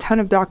package a ton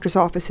of doctors'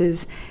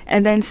 offices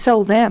and then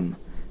sell them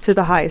to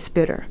the highest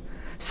bidder.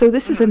 So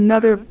this is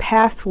another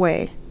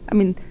pathway. I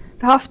mean,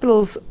 the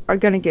hospitals are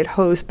going to get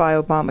hosed by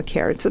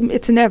Obamacare.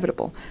 It's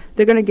inevitable.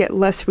 They're going to get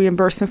less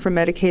reimbursement from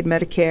Medicaid,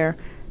 Medicare.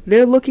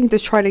 They're looking to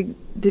try to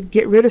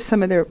get rid of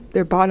some of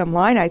their bottom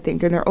line, I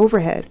think, and their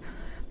overhead.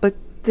 But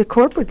the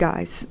corporate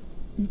guys,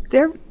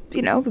 their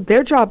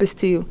job is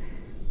to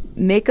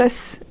make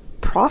us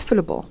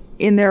profitable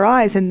in their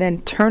eyes and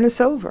then turn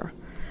us over.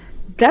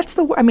 That's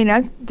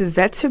the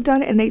vets have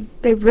done it, and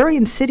they're very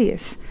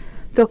insidious.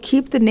 They'll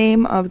keep the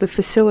name of the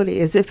facility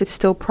as if it's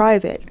still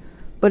private,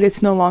 but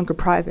it's no longer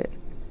private.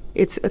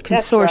 It's a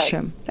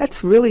consortium.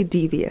 That's really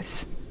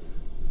devious.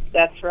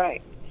 That's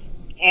right.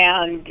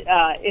 And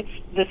it's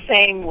the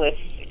same with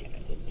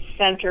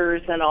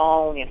centers and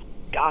all,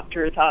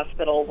 doctor's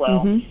hospital.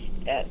 Well,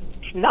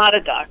 it's not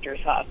a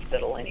doctor's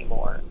hospital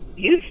anymore.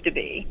 Used to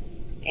be.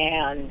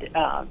 And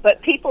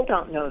but people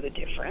don't know the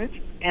difference,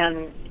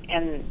 and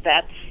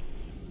that's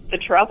the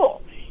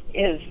trouble.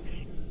 Is,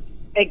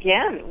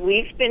 again,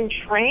 we've been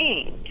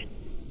trained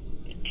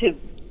to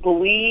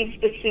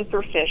believe the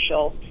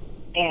superficial,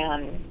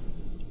 and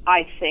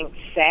I think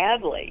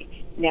sadly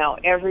now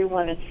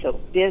everyone is so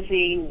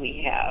busy.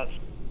 We have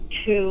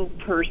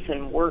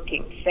 2-person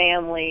working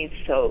families,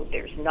 so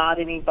there's not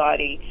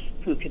anybody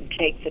who can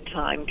take the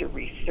time to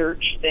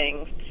research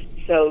things.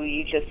 So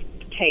you just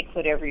take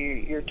whatever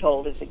you're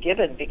told as a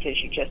given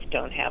because you just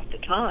don't have the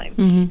time.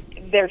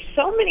 Mm-hmm. There's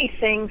so many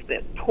things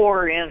that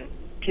pour in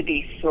to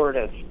these sort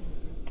of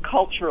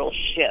cultural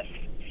shifts,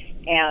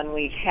 and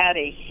we've had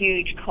a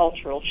huge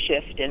cultural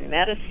shift in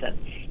medicine.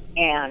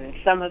 And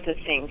some of the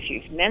things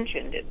you've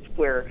mentioned, it's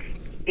where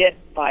bit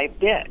by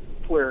bit,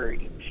 where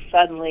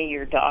suddenly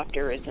your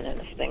doctor isn't in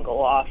a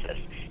single office.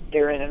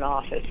 They're in an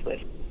office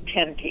with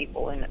 10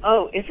 people, and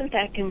isn't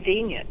that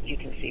convenient? You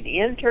can see the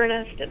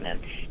internist, and then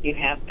you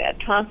have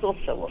bad tonsils,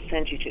 so we'll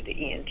send you to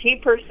the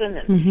ENT person,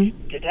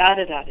 and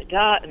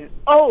da-da-da-da-da-da, and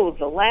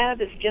the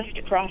lab is just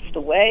across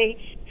the way,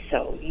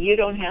 so you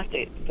don't have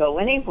to go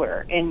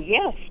anywhere. And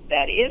yes,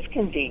 that is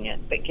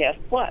convenient, but guess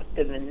what?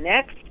 Then the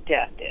next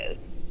step is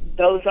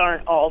those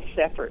aren't all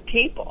separate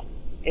people.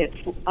 It's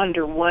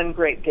under one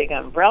great big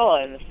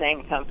umbrella, and the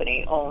same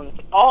company owns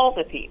all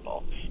the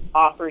people.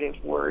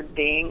 Operative word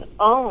being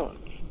owned.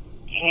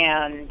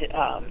 And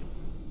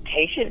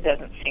patient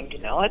doesn't seem to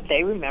know it.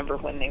 They remember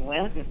when they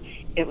went, and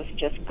it was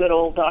just good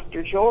old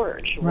Dr.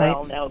 George. Right.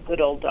 Well, now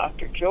good old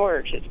Dr.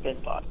 George has been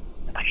bought.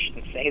 I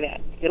shouldn't say that.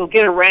 It'll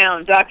get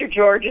around. Dr.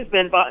 George has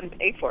been bought and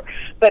paid for.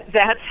 But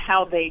that's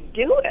how they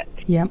do it.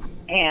 Yep.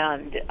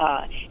 And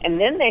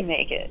then they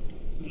make it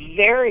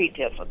very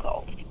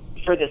difficult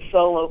for the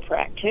solo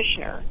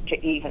practitioner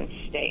to even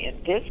stay in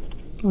business.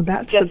 Well,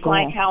 that's just the goal.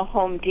 like how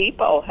Home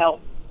Depot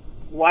helped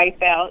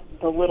wipe out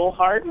the little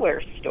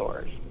hardware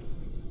stores.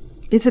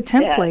 It's a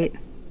template.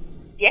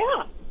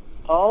 Yeah.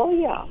 Oh,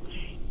 yeah.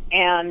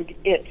 And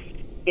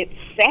it's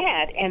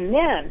sad. And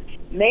then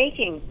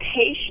making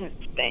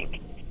patients think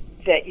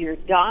that your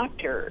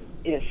doctor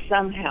is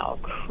somehow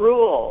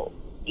cruel,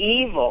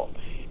 evil,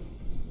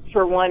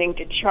 for wanting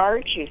to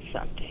charge you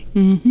something.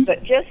 Mm-hmm.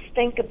 But just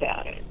think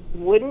about it.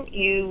 Wouldn't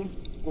you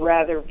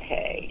rather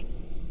pay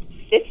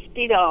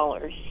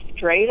 $50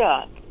 straight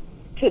up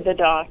to the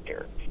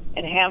doctor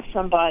and have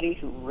somebody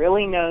who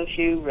really knows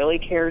you, really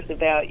cares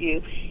about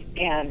you,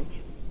 and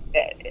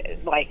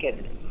like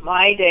in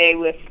my day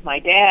with my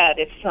dad,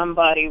 if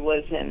somebody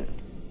was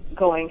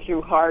going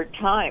through hard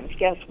times,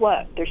 guess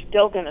what? They're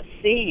still going to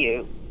see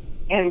you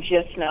and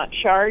just not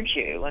charge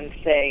you and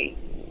say,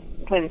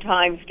 when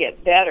times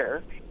get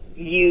better,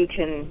 you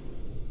can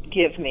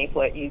give me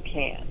what you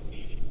can.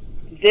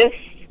 This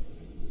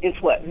is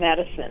what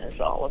medicine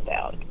is all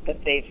about.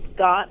 But they've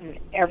gotten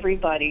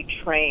everybody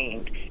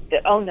trained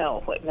that,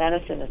 what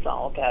medicine is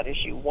all about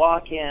is you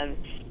walk in,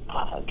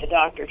 the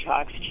doctor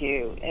talks to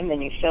you, and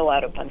then you fill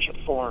out a bunch of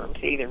forms,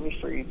 either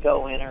before you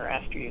go in or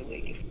after you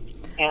leave.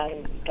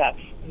 And that's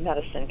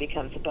medicine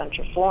becomes a bunch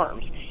of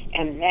forms.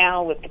 And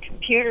now with the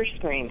computer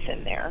screens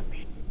in there,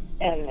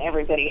 and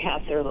everybody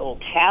has their little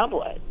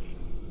tablet,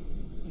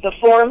 the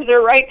forms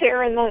are right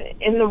there in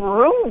the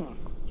room.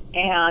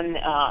 And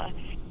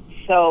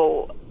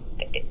so,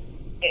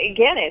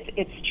 again,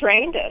 it's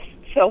trained us.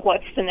 So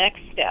what's the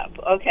next step?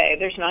 Okay,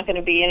 there's not going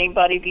to be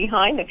anybody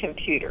behind the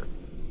computer.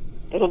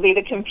 It'll be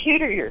the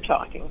computer you're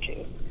talking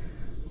to.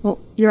 Well,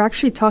 you're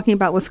actually talking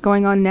about what's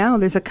going on now.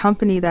 There's a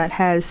company that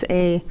has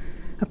a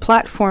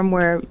platform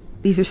where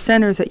these are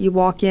centers that you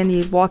walk in,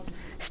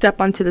 step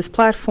onto this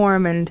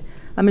platform, and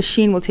a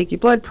machine will take your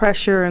blood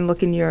pressure and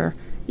look in your,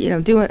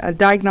 do a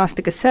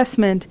diagnostic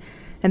assessment,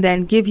 and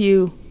then give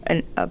you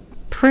a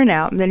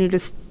printout, and then you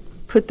just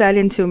put that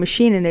into a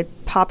machine and it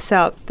pops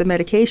out the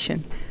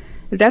medication.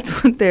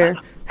 That's what they're...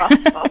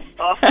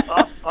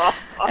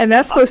 And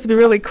that's supposed to be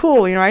really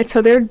cool, right?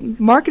 So they're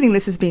marketing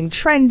this as being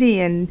trendy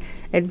and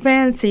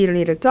advanced, so you don't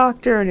need a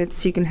doctor,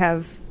 and you can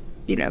have,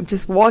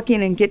 just walk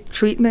in and get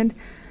treatment.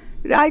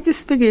 I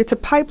just figure it's a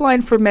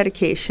pipeline for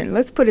medication.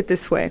 Let's put it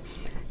this way.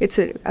 It's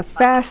a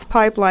fast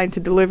pipeline to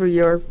deliver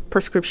your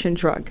prescription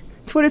drug.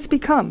 It's what it's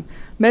become.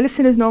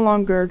 Medicine is no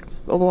longer,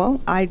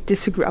 well, I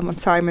disagree. I'm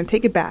sorry, I'm going to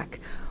take it back.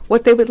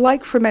 What they would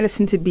like for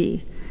medicine to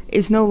be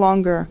is no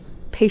longer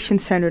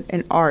patient-centered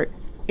and art.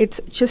 It's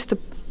just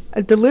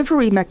a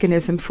delivery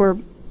mechanism for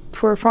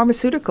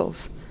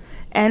pharmaceuticals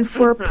and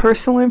for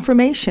personal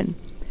information.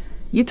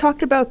 You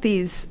talked about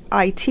these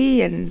IT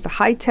and the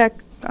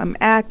high-tech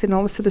act and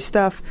all this other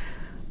stuff.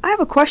 I have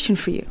a question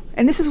for you,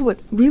 and this is what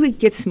really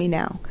gets me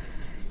now.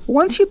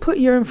 Once you put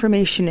your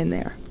information in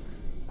there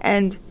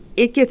and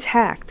it gets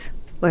hacked,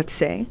 let's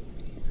say,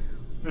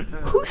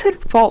 who's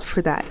at fault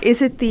for that?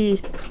 Is it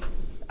the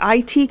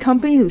IT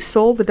company who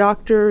sold the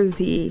doctors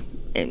the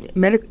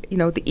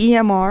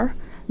EMR?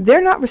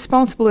 They're not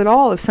responsible at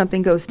all if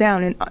something goes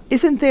down. And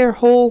isn't their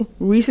whole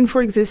reason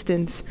for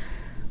existence,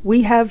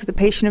 we have the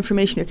patient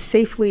information, it's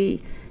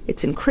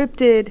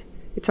encrypted,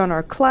 it's on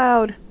our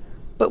cloud,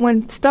 but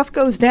when stuff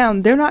goes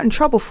down, they're not in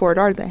trouble for it,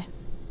 are they?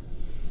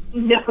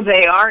 No,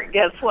 they aren't.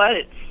 Guess what?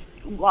 It's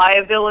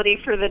liability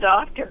for the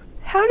doctor.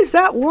 How does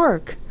that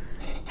work?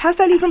 How's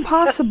that even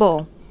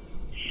possible?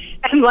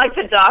 And like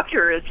the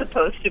doctor is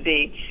supposed to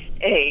be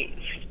a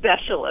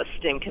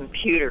specialist in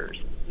computers.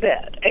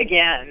 That,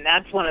 again,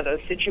 that's one of those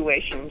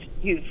situations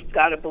you've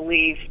got to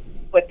believe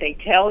what they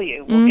tell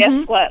you. Well,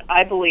 guess what?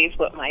 I believe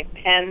what my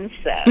pen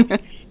says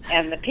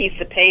and the piece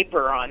of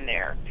paper on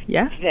there.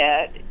 Yeah.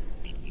 That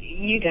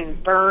you can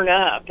burn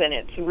up and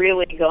it's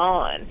really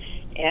gone.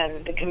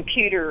 And the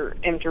computer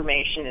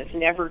information is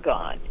never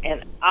gone.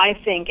 And I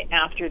think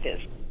after this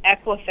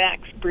Equifax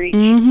breach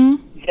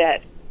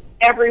that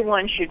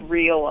everyone should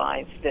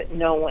realize that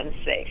no one's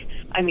safe.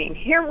 I mean,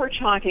 here we're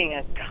talking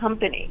a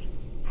company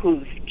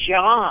whose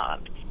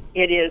job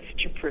it is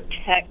to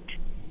protect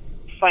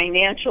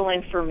financial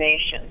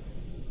information,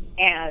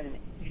 and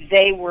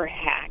they were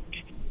hacked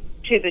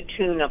to the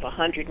tune of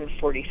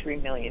 143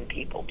 million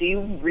people. Do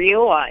you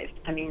realize,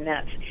 I mean,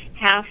 that's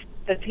half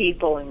the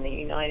people in the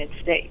United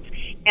States.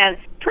 And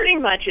pretty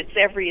much it's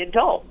every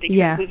adult,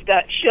 because we've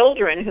got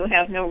children who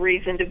have no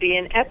reason to be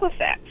in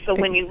Equifax. So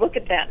when you look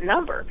at that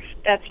number,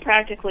 that's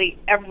practically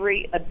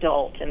every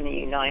adult in the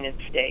United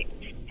States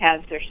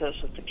has their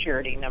Social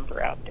Security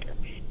number out there.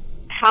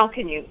 How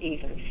can you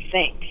even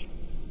think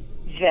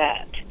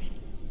that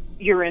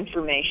your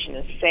information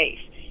is safe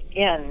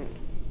in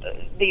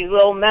these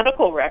little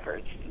medical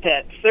records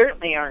that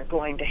certainly aren't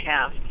going to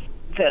have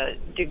the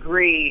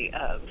degree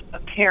of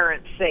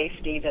apparent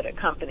safety that a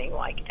company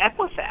like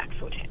Equifax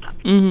would have?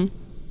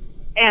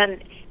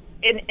 And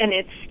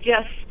it's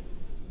just,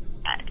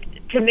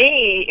 to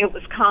me, it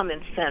was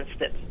common sense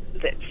that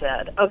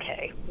said,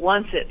 okay,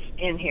 once it's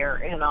in here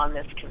and on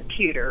this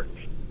computer,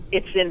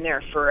 it's in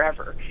there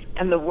forever.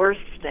 And the worst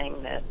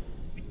thing that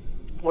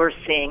we're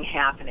seeing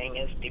happening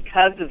is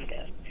because of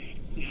this,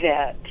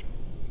 that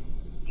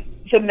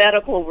the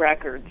medical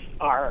records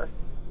are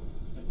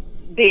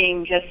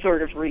being just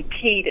sort of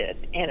repeated,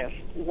 and if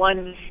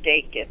one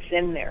mistake gets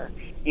in there,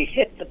 you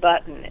hit the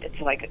button, it's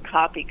like a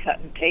copy, cut,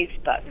 and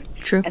paste button.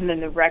 True. And then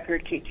the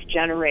record keeps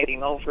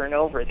generating over and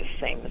over the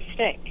same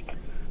mistake.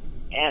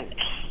 And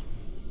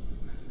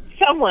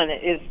someone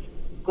is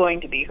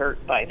going to be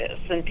hurt by this,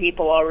 and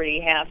people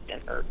already have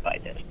been hurt by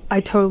this. I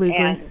totally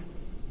agree.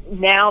 And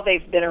now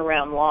they've been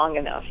around long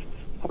enough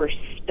where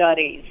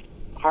studies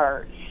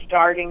are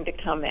starting to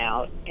come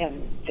out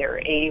and they're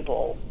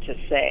able to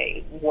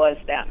say, was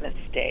that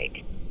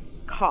mistake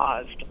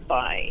caused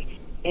by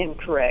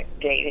incorrect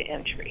data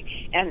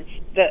entry? And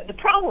the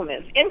problem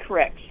is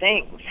incorrect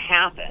things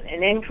happen,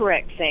 and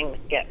incorrect things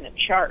get in a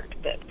chart,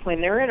 but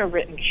when they're in a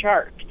written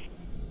chart,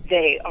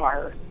 they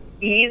are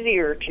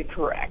easier to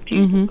correct.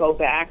 You can go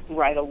back,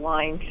 write a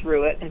line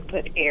through it, and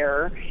put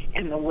error,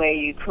 and the way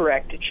you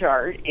correct a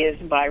chart is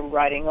by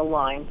writing a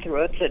line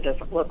through it so it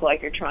doesn't look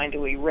like you're trying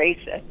to erase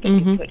it, but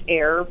you put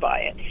error by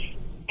it.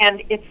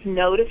 And it's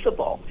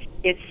noticeable.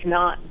 It's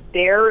not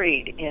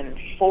buried in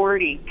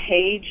 40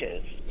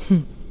 pages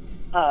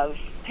of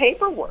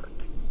paperwork.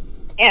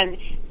 And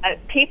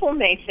people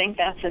may think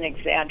that's an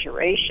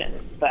exaggeration,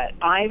 but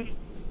I've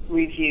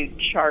reviewed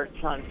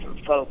charts on some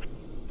folks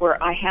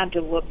where I had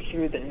to look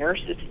through the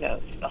nurse's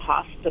notes, the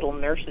hospital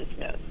nurse's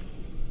notes,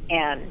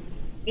 and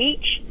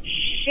each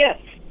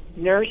shift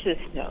nurse's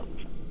notes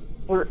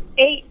were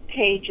 8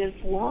 pages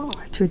long.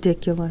 It's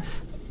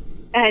ridiculous.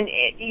 And,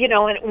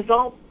 and it was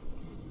all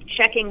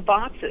checking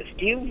boxes.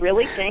 Do you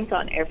really think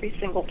on every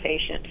single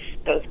patient,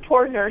 those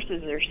poor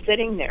nurses are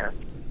sitting there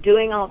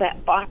doing all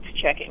that box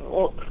checking?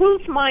 Well,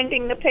 who's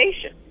minding the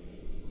patient?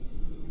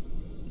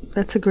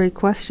 That's a great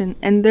question.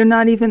 And they're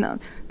not even,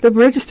 the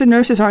registered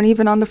nurses aren't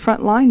even on the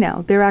front line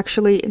now. They're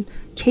actually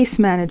case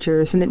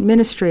managers and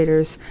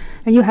administrators.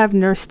 And you have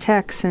nurse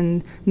techs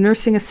and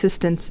nursing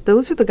assistants.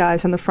 Those are the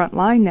guys on the front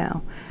line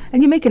now.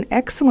 And you make an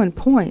excellent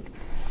point.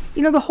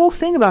 The whole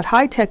thing about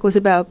high tech was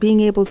about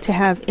being able to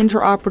have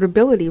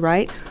interoperability,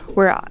 right?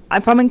 Where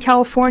if I'm in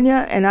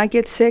California and I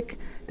get sick,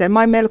 then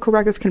my medical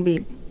records can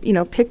be,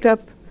 picked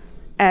up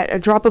at a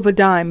drop of a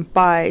dime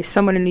by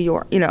someone in New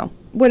York,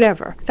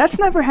 whatever. That's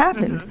never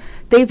happened. Mm-hmm.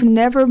 They've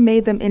never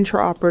made them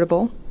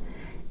interoperable,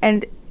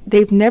 and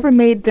they've never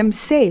made them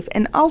safe.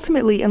 And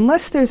ultimately,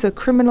 unless there's a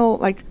criminal,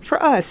 like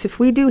for us, if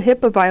we do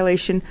HIPAA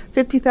violation,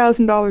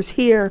 $50,000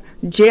 here,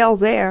 jail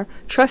there,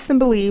 trust and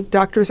believe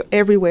doctors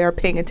everywhere are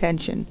paying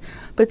attention.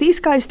 But these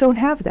guys don't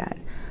have that.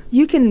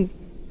 You can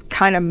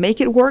kind of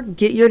make it work,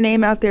 get your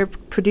name out there,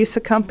 produce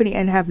a company,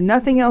 and have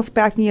nothing else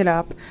backing it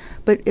up.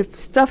 But if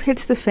stuff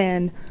hits the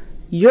fan,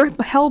 you're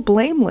held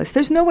blameless.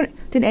 There's no one.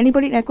 Did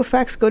anybody in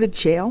Equifax go to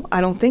jail?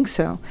 I don't think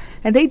so.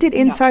 And they did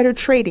insider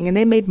trading, and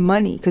they made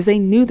money because they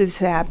knew this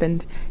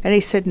happened, and they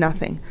said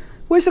nothing.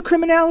 Where's the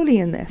criminality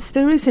in this?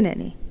 There isn't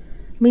any.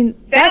 I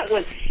mean, that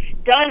was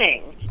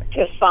stunning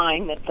to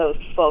find that those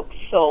folks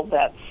sold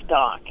that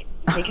stock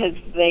because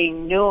they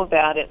knew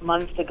about it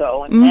months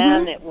ago, and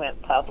then it went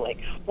public.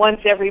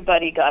 Once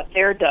everybody got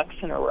their ducks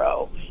in a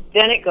row,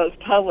 then it goes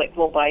public.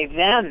 Well, by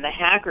then, the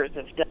hackers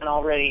have done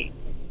already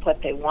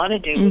what they want to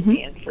do with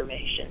the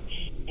information.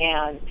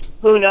 And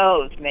who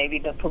knows, maybe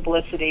the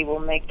publicity will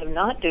make them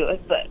not do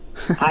it, but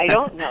I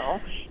don't know.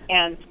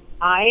 And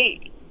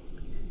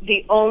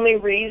the only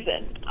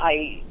reason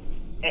I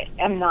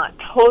am not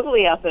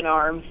totally up in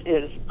arms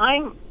is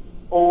I'm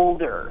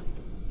older,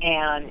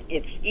 and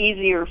it's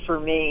easier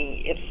for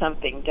me if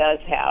something does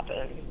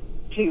happen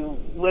to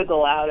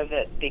wiggle out of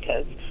it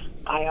because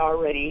I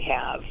already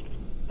have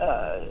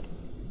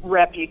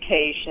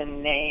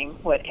reputation, name,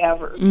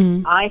 whatever.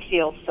 I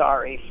feel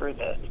sorry for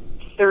the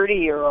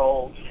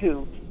 30-year-olds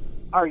who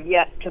are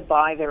yet to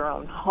buy their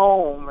own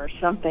home or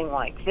something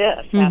like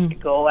this, have to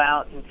go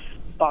out and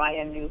buy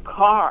a new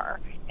car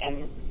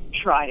and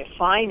try to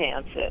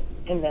finance it,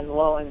 and then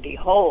lo and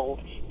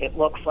behold, it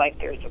looks like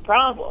there's a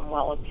problem.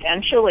 Well,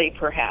 eventually,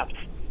 perhaps,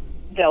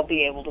 they'll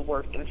be able to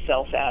work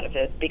themselves out of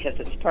it because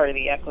it's part of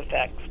the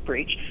Equifax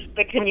breach.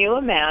 But can you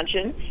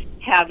imagine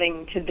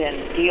having to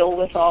then deal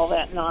with all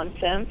that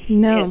nonsense?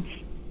 No.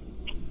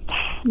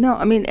 No,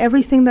 I mean,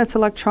 everything that's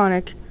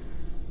electronic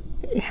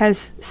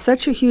has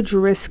such a huge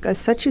risk,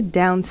 such a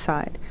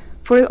downside.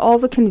 For all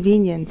the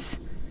convenience,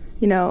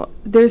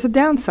 there's a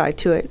downside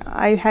to it.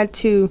 I had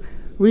to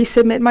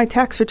resubmit my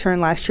tax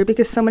return last year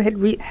because someone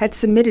had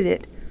submitted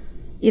it,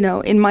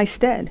 in my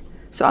stead.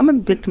 So I'm a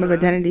victim of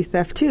identity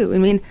theft too. I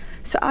mean,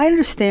 so I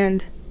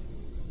understand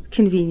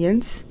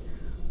convenience,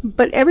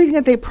 but everything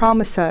that they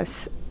promise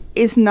us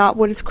is not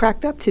what it's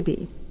cracked up to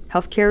be.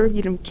 Healthcare,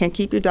 you can't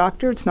keep your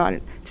doctor. It's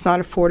not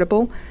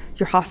affordable.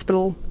 Your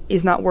hospital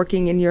is not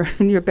working in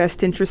your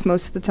best interest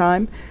most of the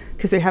time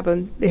because they have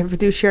a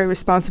fiduciary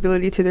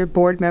responsibility to their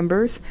board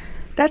members.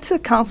 That's a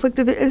conflict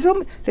of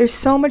there's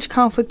so much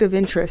conflict of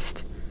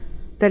interest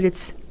that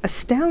it's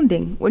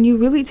astounding when you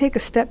really take a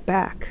step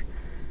back.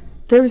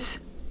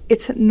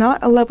 It's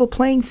not a level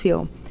playing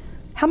field.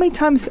 How many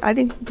times, I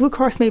think Blue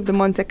Cross may be the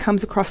one that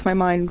comes across my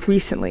mind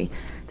recently,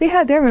 they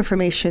had their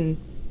information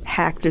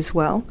hacked as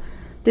well.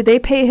 Did they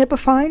pay a HIPAA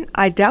fine?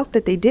 I doubt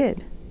that they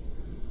did.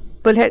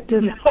 But at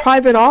the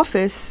private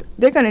office,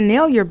 they're going to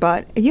nail your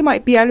butt, and you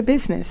might be out of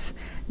business.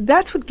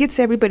 That's what gets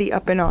everybody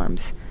up in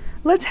arms.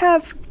 Let's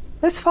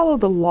follow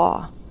the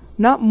law,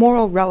 not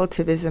moral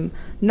relativism,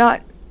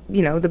 not,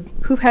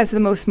 who has the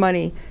most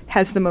money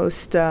has the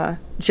most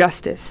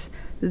justice.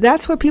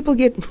 That's where people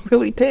get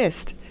really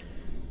pissed.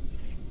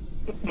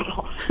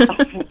 Well,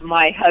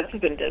 my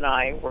husband and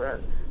I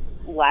were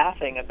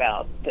laughing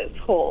about this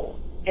whole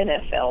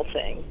NFL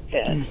thing.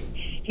 That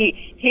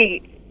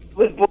he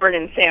was born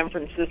in San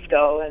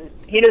Francisco, and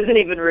he doesn't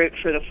even root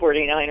for the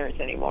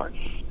 49ers anymore.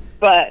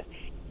 But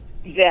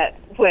that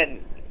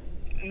when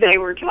they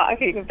were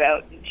talking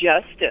about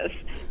justice,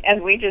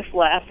 and we just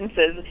laughed and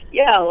said,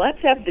 yeah, let's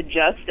have the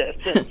justice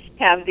and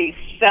have these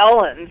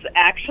felons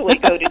actually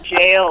go to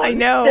jail I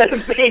know. instead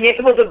of being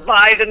able to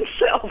buy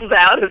themselves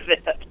out of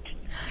it.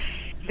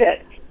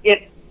 That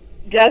it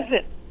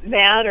doesn't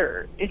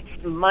matter.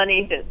 It's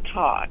money that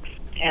talks,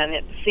 and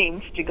it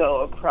seems to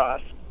go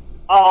across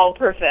all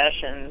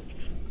professions,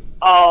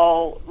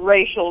 all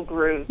racial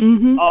groups,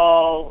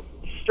 all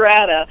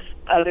strata,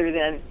 other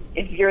than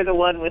if you're the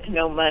one with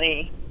no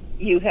money,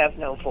 you have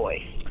no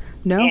voice.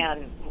 No.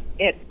 And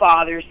it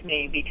bothers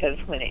me because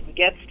when it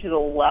gets to the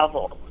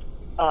level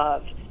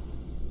of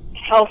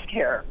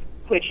healthcare,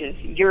 which is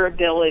your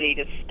ability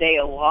to stay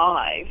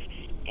alive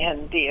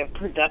and be a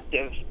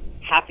productive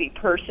happy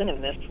person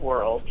in this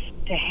world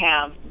to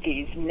have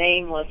these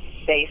nameless,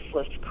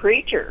 faceless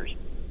creatures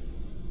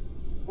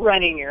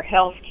running your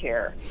health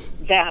care.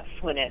 That's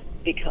when it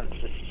becomes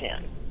a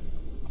sin.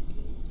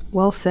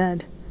 Well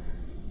said.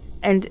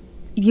 And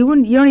you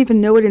don't even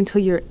know it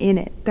until you're in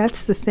it.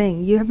 That's the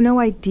thing. You have no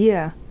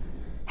idea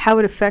how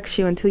it affects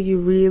you until you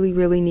really,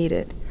 really need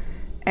it.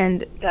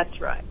 And that's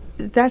right.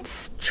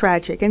 That's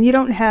tragic. And you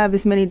don't have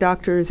as many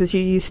doctors as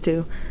you used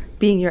to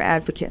being your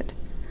advocate.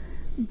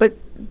 But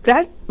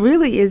that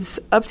really is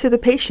up to the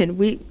patient.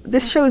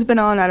 This show has been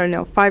on, I don't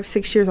know, 5,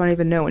 6 years, I don't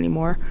even know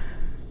anymore.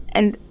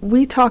 And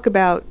we talk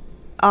about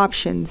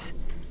options.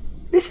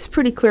 This is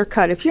pretty clear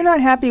cut. If you're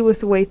not happy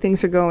with the way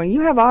things are going,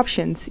 you have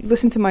options. You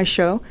listen to my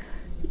show.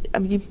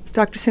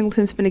 Dr.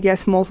 Singleton's been a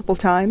guest multiple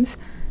times.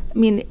 I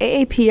mean,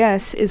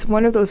 AAPS is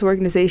one of those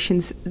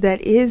organizations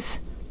that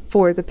is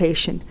for the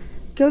patient.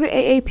 Go to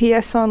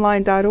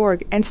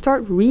aapsonline.org and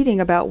start reading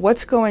about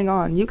what's going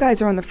on. You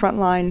guys are on the front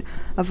line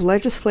of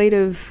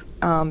legislative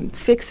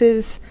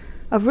fixes,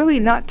 of really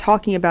not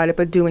talking about it,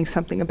 but doing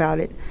something about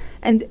it.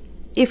 And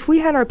if we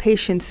had our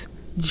patients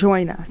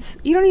join us,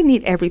 you don't even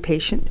need every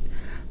patient,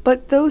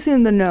 but those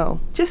in the know,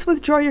 just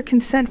withdraw your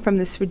consent from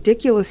this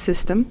ridiculous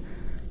system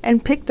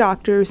and pick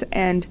doctors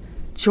and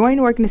join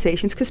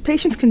organizations, because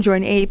patients can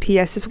join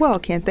AAPS as well,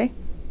 can't they?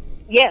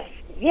 Yes.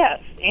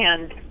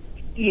 And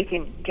you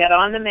can get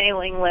on the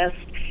mailing list,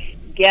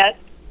 get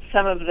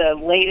some of the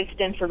latest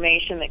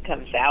information that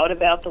comes out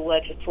about the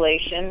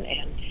legislation,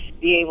 and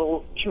be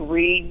able to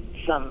read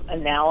some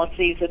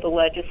analyses of the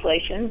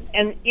legislation,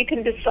 and you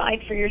can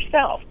decide for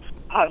yourself.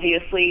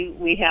 Obviously,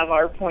 we have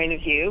our point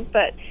of view,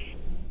 but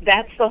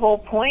that's the whole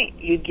point.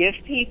 You give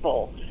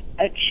people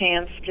a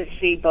chance to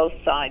see both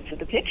sides of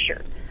the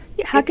picture.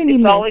 Yeah, how can you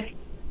make...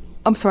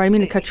 I'm sorry, I didn't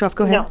mean to cut you off.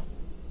 Go ahead.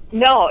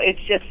 No,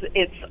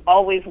 it's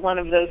always one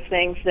of those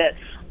things that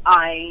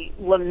I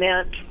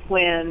lament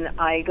when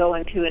I go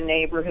into a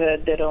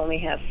neighborhood that only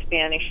has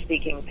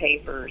Spanish-speaking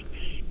papers.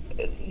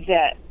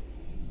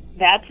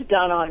 That's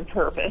done on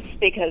purpose,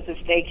 because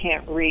if they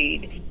can't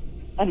read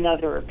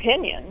another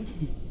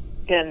opinion,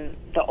 then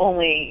the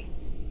only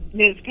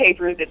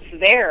newspaper that's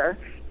there,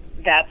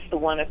 that's the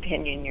one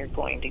opinion you're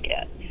going to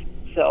get.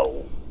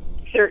 So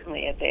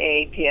certainly at the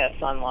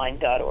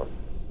aapsonline.org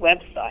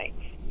website,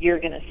 you're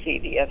going to see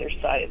the other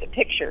side of the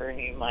picture, and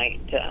you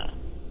might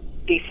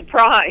be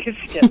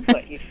surprised at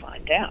what you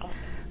find out.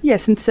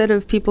 Yes, instead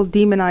of people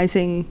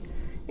demonizing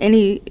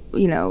any,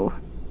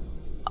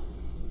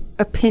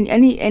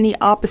 any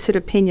opposite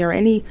opinion or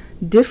any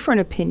different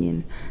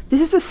opinion.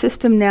 This is a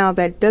system now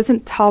that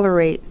doesn't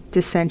tolerate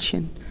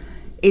dissension.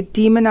 It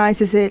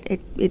demonizes it.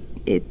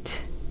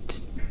 It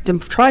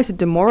tries to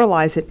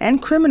demoralize it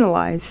and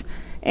criminalize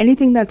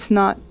anything that's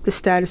not the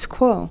status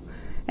quo.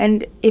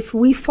 And if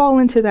we fall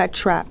into that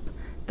trap,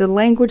 the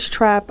language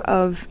trap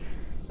of,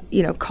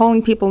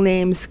 calling people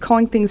names,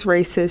 calling things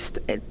racist,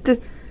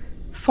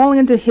 falling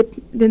into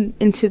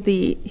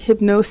the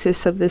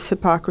hypnosis of this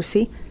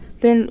hypocrisy,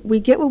 then we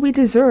get what we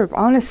deserve,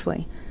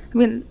 honestly. I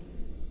mean,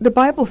 the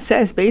Bible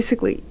says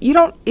basically,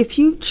 if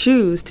you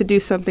choose to do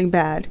something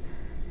bad,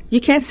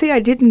 you can't say I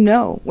didn't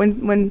know.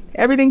 When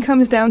everything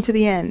comes down to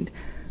the end,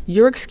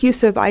 your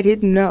excuse of I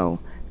didn't know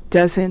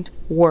doesn't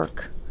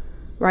work,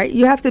 right?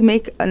 You have to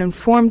make an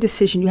informed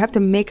decision. You have to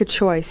make a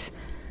choice.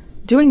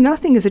 Doing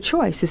nothing is a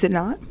choice, is it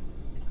not?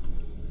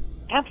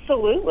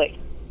 Absolutely.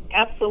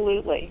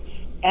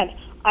 And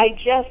I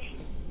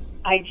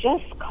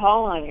just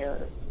call on your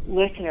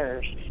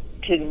listeners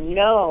to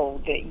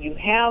know that you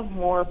have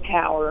more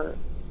power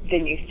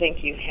than you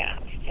think you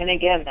have. And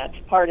again, that's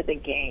part of the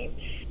game,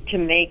 to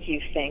make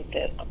you think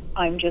that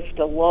I'm just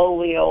a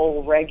lowly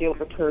old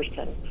regular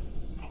person.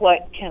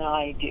 What can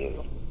I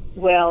do?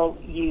 Well,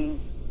 you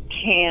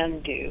can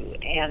do.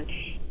 And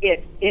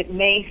it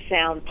may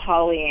sound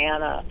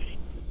Pollyanna,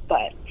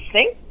 but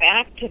think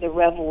back to the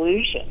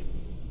Revolution.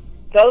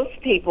 Those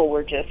people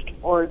were just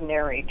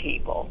ordinary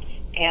people.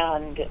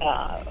 And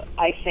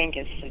I think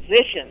as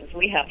physicians,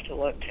 we have to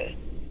look to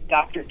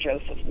Dr.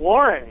 Joseph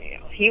Warren.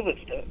 He was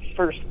the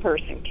first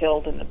person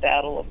killed in the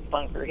Battle of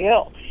Bunker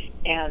Hill.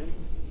 And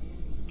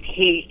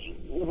he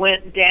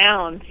went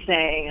down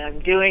saying, I'm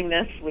doing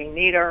this, we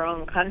need our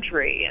own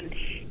country.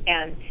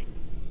 And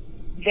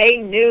they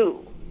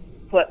knew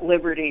what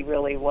liberty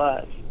really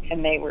was,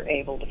 and they were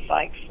able to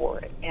fight for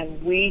it.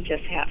 And we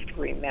just have to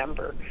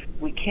remember,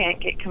 we can't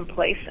get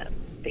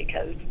complacent,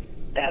 because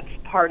that's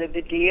part of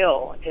the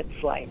deal.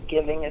 It's like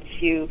giving a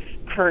few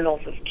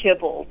kernels of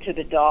kibble to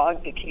the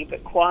dog to keep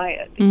it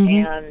quiet.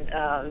 Mm-hmm.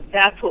 And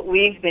that's what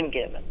we've been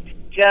given,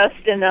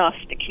 just enough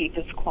to keep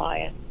us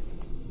quiet.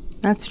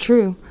 That's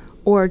true.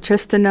 Or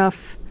just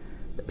enough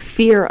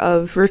fear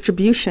of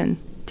retribution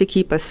to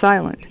keep us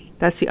silent.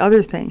 That's the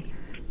other thing.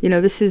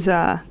 This is,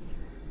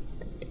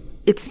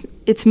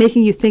 it's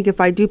making you think if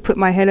I do put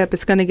my head up,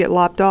 it's going to get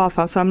lopped off,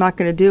 so I'm not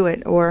going to do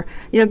it. Or,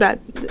 that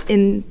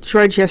in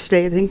Drudge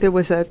yesterday, I think there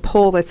was a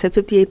poll that said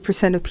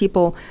 58% of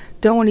people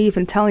don't want to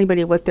even tell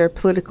anybody what their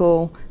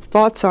political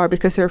thoughts are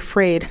because they're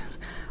afraid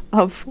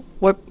of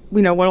what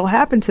will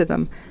happen to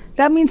them.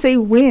 that means they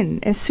win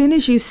as soon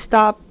as you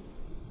stop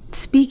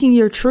speaking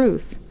your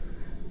truth.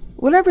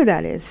 Whatever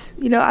that is.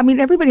 I mean,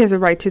 everybody has a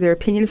right to their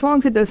opinion as long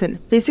as it doesn't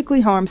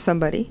physically harm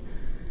somebody.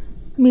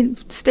 I mean,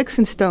 sticks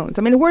and stones.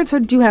 I mean, words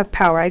do have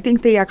power. I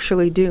think they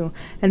actually do.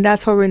 And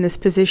that's why we're in this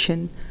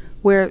position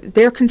where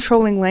they're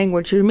controlling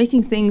language. They're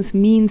making things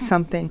mean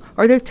something,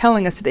 or they're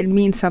telling us that it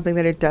means something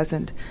that it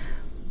doesn't.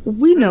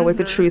 We know what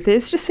the truth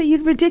is. Just say,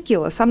 you're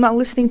ridiculous. I'm not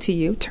listening to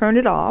you. Turn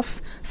it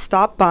off.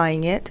 Stop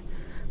buying it.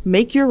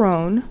 Make your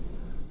own.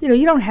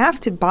 You don't have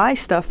to buy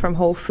stuff from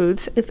Whole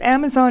Foods. If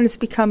Amazon is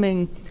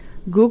becoming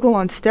Google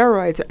on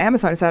steroids,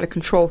 Amazon is out of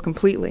control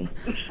completely.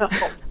 No.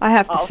 I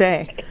have to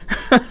say.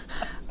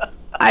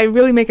 I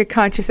really make a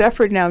conscious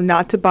effort now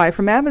not to buy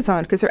from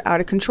Amazon because they're out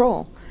of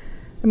control.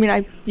 I mean,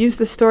 I use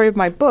the story of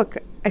my book.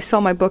 I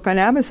sell my book on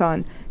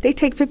Amazon. They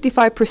take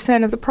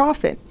 55% of the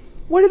profit.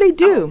 What do they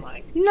do?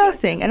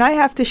 Nothing. And I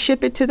have to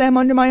ship it to them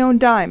under my own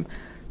dime.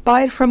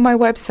 Buy it from my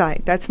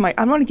website. I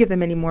don't want to give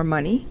them any more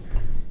money.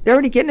 They're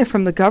already getting it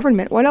from the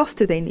government. What else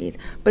do they need?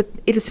 But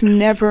it is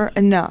never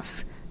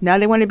enough. Now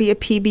they want to be a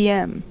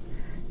PBM.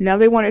 Now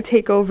they want to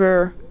take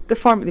over the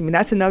farm. I mean,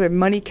 that's another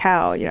money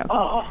cow,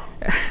 Oh,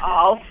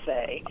 I'll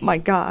say. My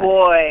God.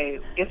 Boy,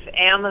 if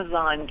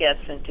Amazon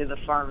gets into the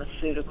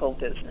pharmaceutical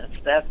business,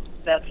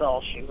 that's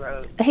all she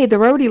wrote. Hey,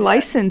 they're already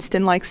licensed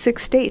in like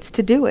 6 states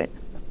to do it.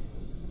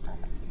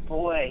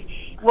 Boy.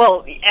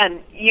 Well,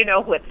 and you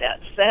know what that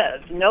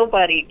says.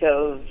 Nobody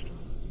goes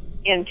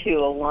into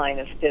a line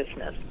of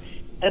business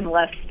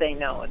unless they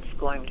know it's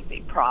going to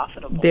be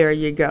profitable. There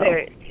you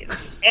go.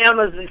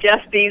 Amazon,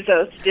 Jeff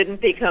Bezos didn't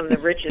become the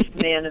richest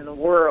man in the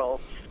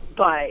world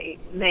by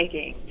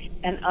making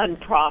an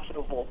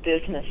unprofitable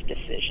business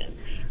decision.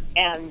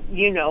 And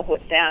you know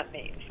what that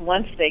means.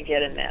 Once they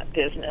get in that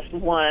business,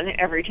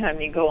 every time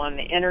you go on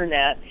the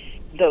internet,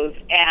 those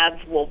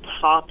ads will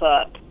pop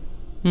up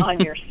on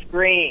your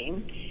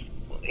screen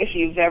if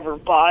you've ever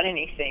bought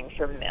anything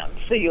from them.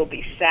 So you'll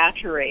be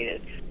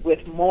saturated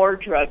with more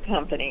drug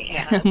company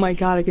ads. Oh my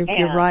God,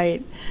 you're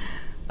right.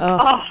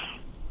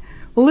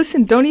 Well,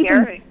 listen,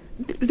 scary.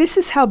 This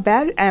is how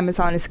bad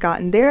Amazon has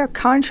gotten. They're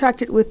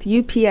contracted with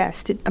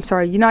UPS.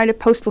 United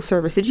Postal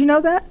Service. Did you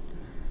know that?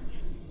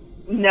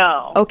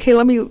 No. Okay,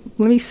 let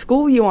me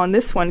school you on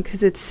this one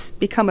because it's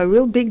become a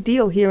real big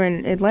deal here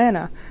in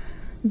Atlanta.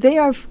 They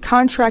are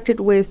contracted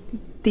with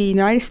the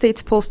United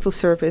States Postal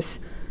Service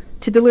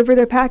to deliver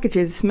their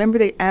packages. Remember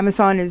that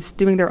Amazon is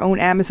doing their own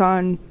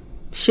Amazon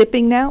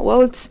shipping now?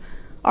 Well, it's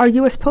our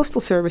U.S.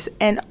 Postal Service.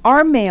 And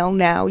our mail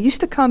now used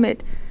to come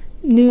at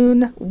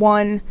noon,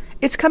 1.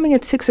 It's coming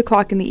at 6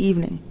 o'clock in the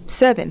evening,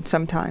 7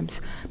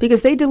 sometimes,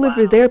 because they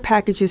deliver their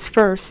packages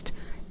first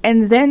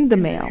and then the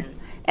mail.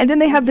 And then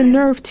they have the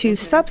nerve to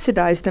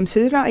subsidize them, so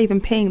they're not even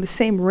paying the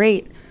same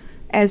rate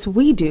as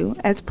we do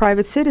as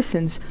private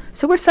citizens.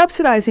 So we're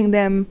subsidizing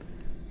them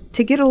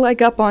to get a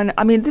leg up on.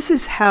 I mean, this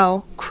is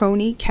how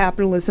crony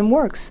capitalism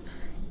works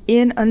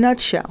in a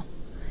nutshell.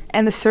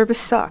 And the service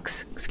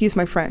sucks. Excuse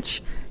my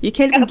French. You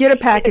can't even get a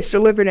package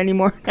delivered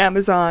anymore on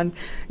Amazon.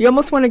 You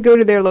almost want to go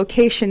to their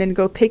location and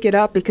go pick it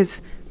up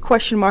because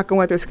question mark on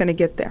whether it's going to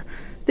get there.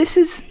 This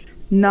is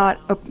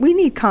we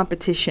need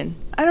competition.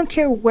 I don't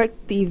care what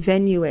the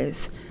venue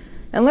is.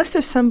 Unless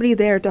there's somebody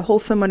there to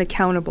hold someone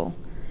accountable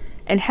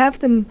and have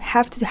them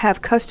have to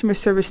have customer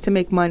service to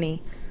make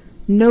money,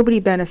 nobody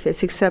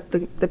benefits except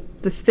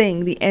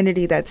the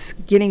entity that's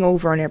getting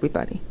over on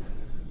everybody.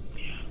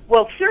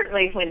 Well,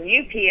 certainly when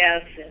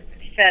UPS and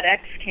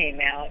FedEx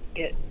came out,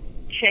 it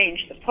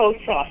changed the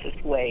post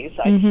office ways.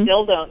 I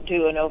still don't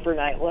do an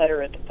overnight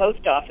letter at the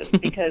post office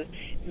because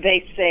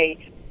they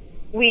say,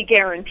 we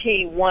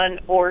guarantee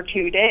 1 or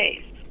 2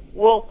 days.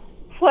 Well,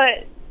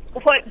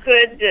 what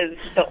good does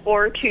the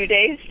or 2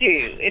 days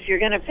do? If you're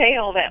going to pay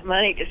all that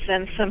money to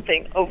send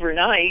something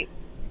overnight,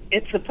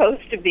 it's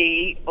supposed to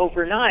be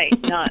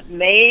overnight, not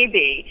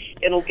maybe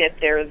it'll get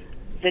there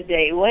the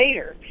day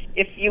later.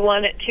 If you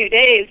want it 2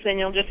 days, then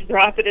you'll just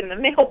drop it in the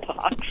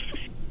mailbox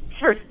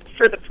for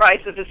the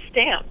price of a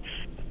stamp.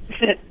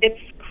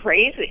 It's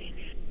crazy.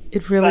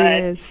 It really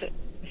is.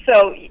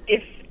 So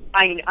if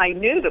I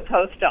knew the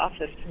post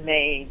office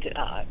made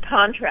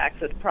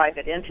contracts with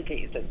private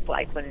entities. It's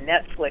like when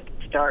Netflix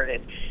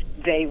started,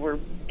 they were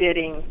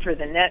bidding for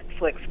the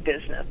Netflix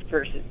business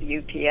versus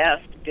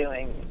UPS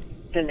doing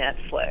the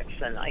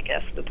Netflix, and I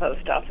guess the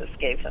post office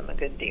gave them a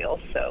good deal,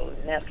 so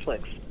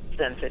Netflix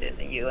sends it in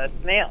the U.S.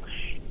 mail.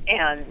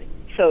 And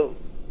so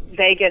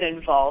they get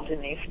involved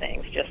in these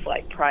things just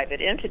like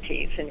private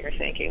entities, and you're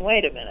thinking,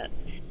 wait a minute,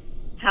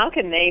 how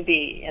can they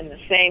be in the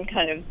same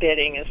kind of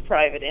bidding as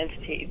private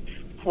entities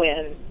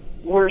when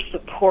we're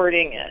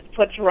supporting it?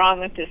 What's wrong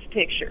with this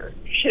picture?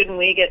 Shouldn't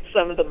we get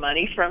some of the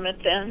money from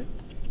it then?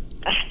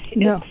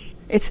 No,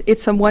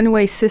 it's a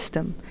one-way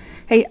system.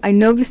 Hey, I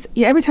know this.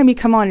 Yeah, every time you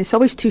come on, it's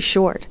always too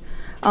short.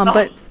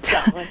 But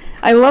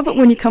I love it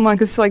when you come on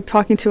because it's like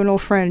talking to an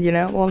old friend, you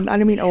know? Well, I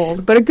don't mean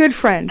old, but a good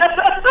friend.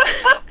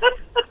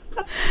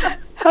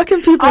 How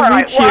can people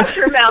reach you? All right, wash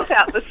your mouth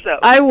out with soap.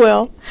 I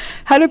will.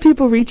 How do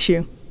people reach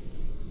you?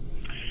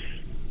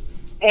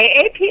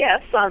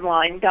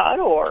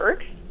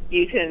 aapsonline.org.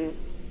 You can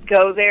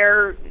go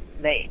there,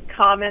 make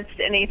comments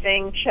to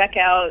anything, check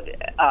out,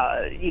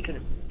 you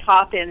can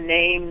pop in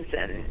names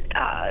and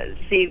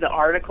see the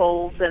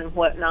articles and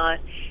whatnot.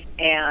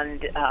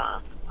 And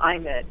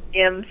I'm at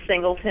M.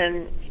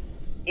 Singleton,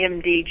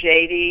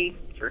 MDJD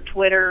for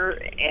Twitter,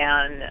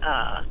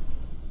 and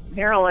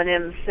Marilyn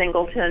M.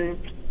 Singleton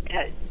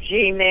at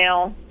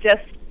Gmail,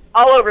 just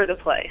all over the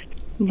place.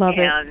 Love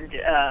it.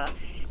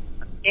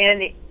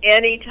 And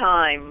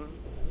anytime,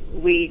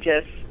 we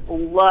just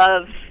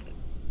love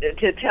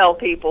to tell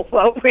people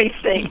what we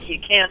think. You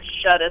can't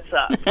shut us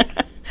up.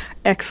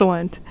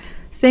 Excellent.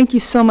 Thank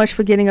you so much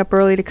for getting up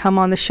early to come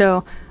on the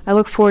show. I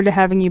look forward to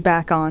having you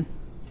back on.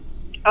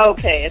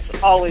 Okay,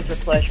 it's always a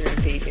pleasure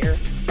to be here.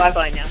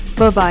 Bye-bye now.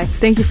 Bye-bye.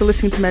 Thank you for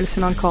listening to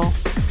Medicine on Call.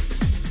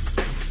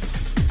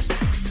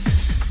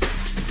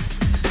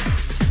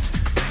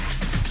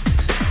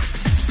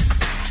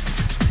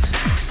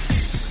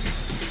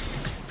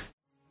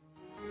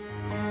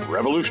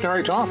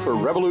 Revolutionary talk for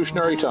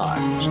revolutionary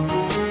times.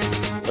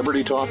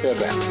 Liberty Talk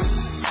FM.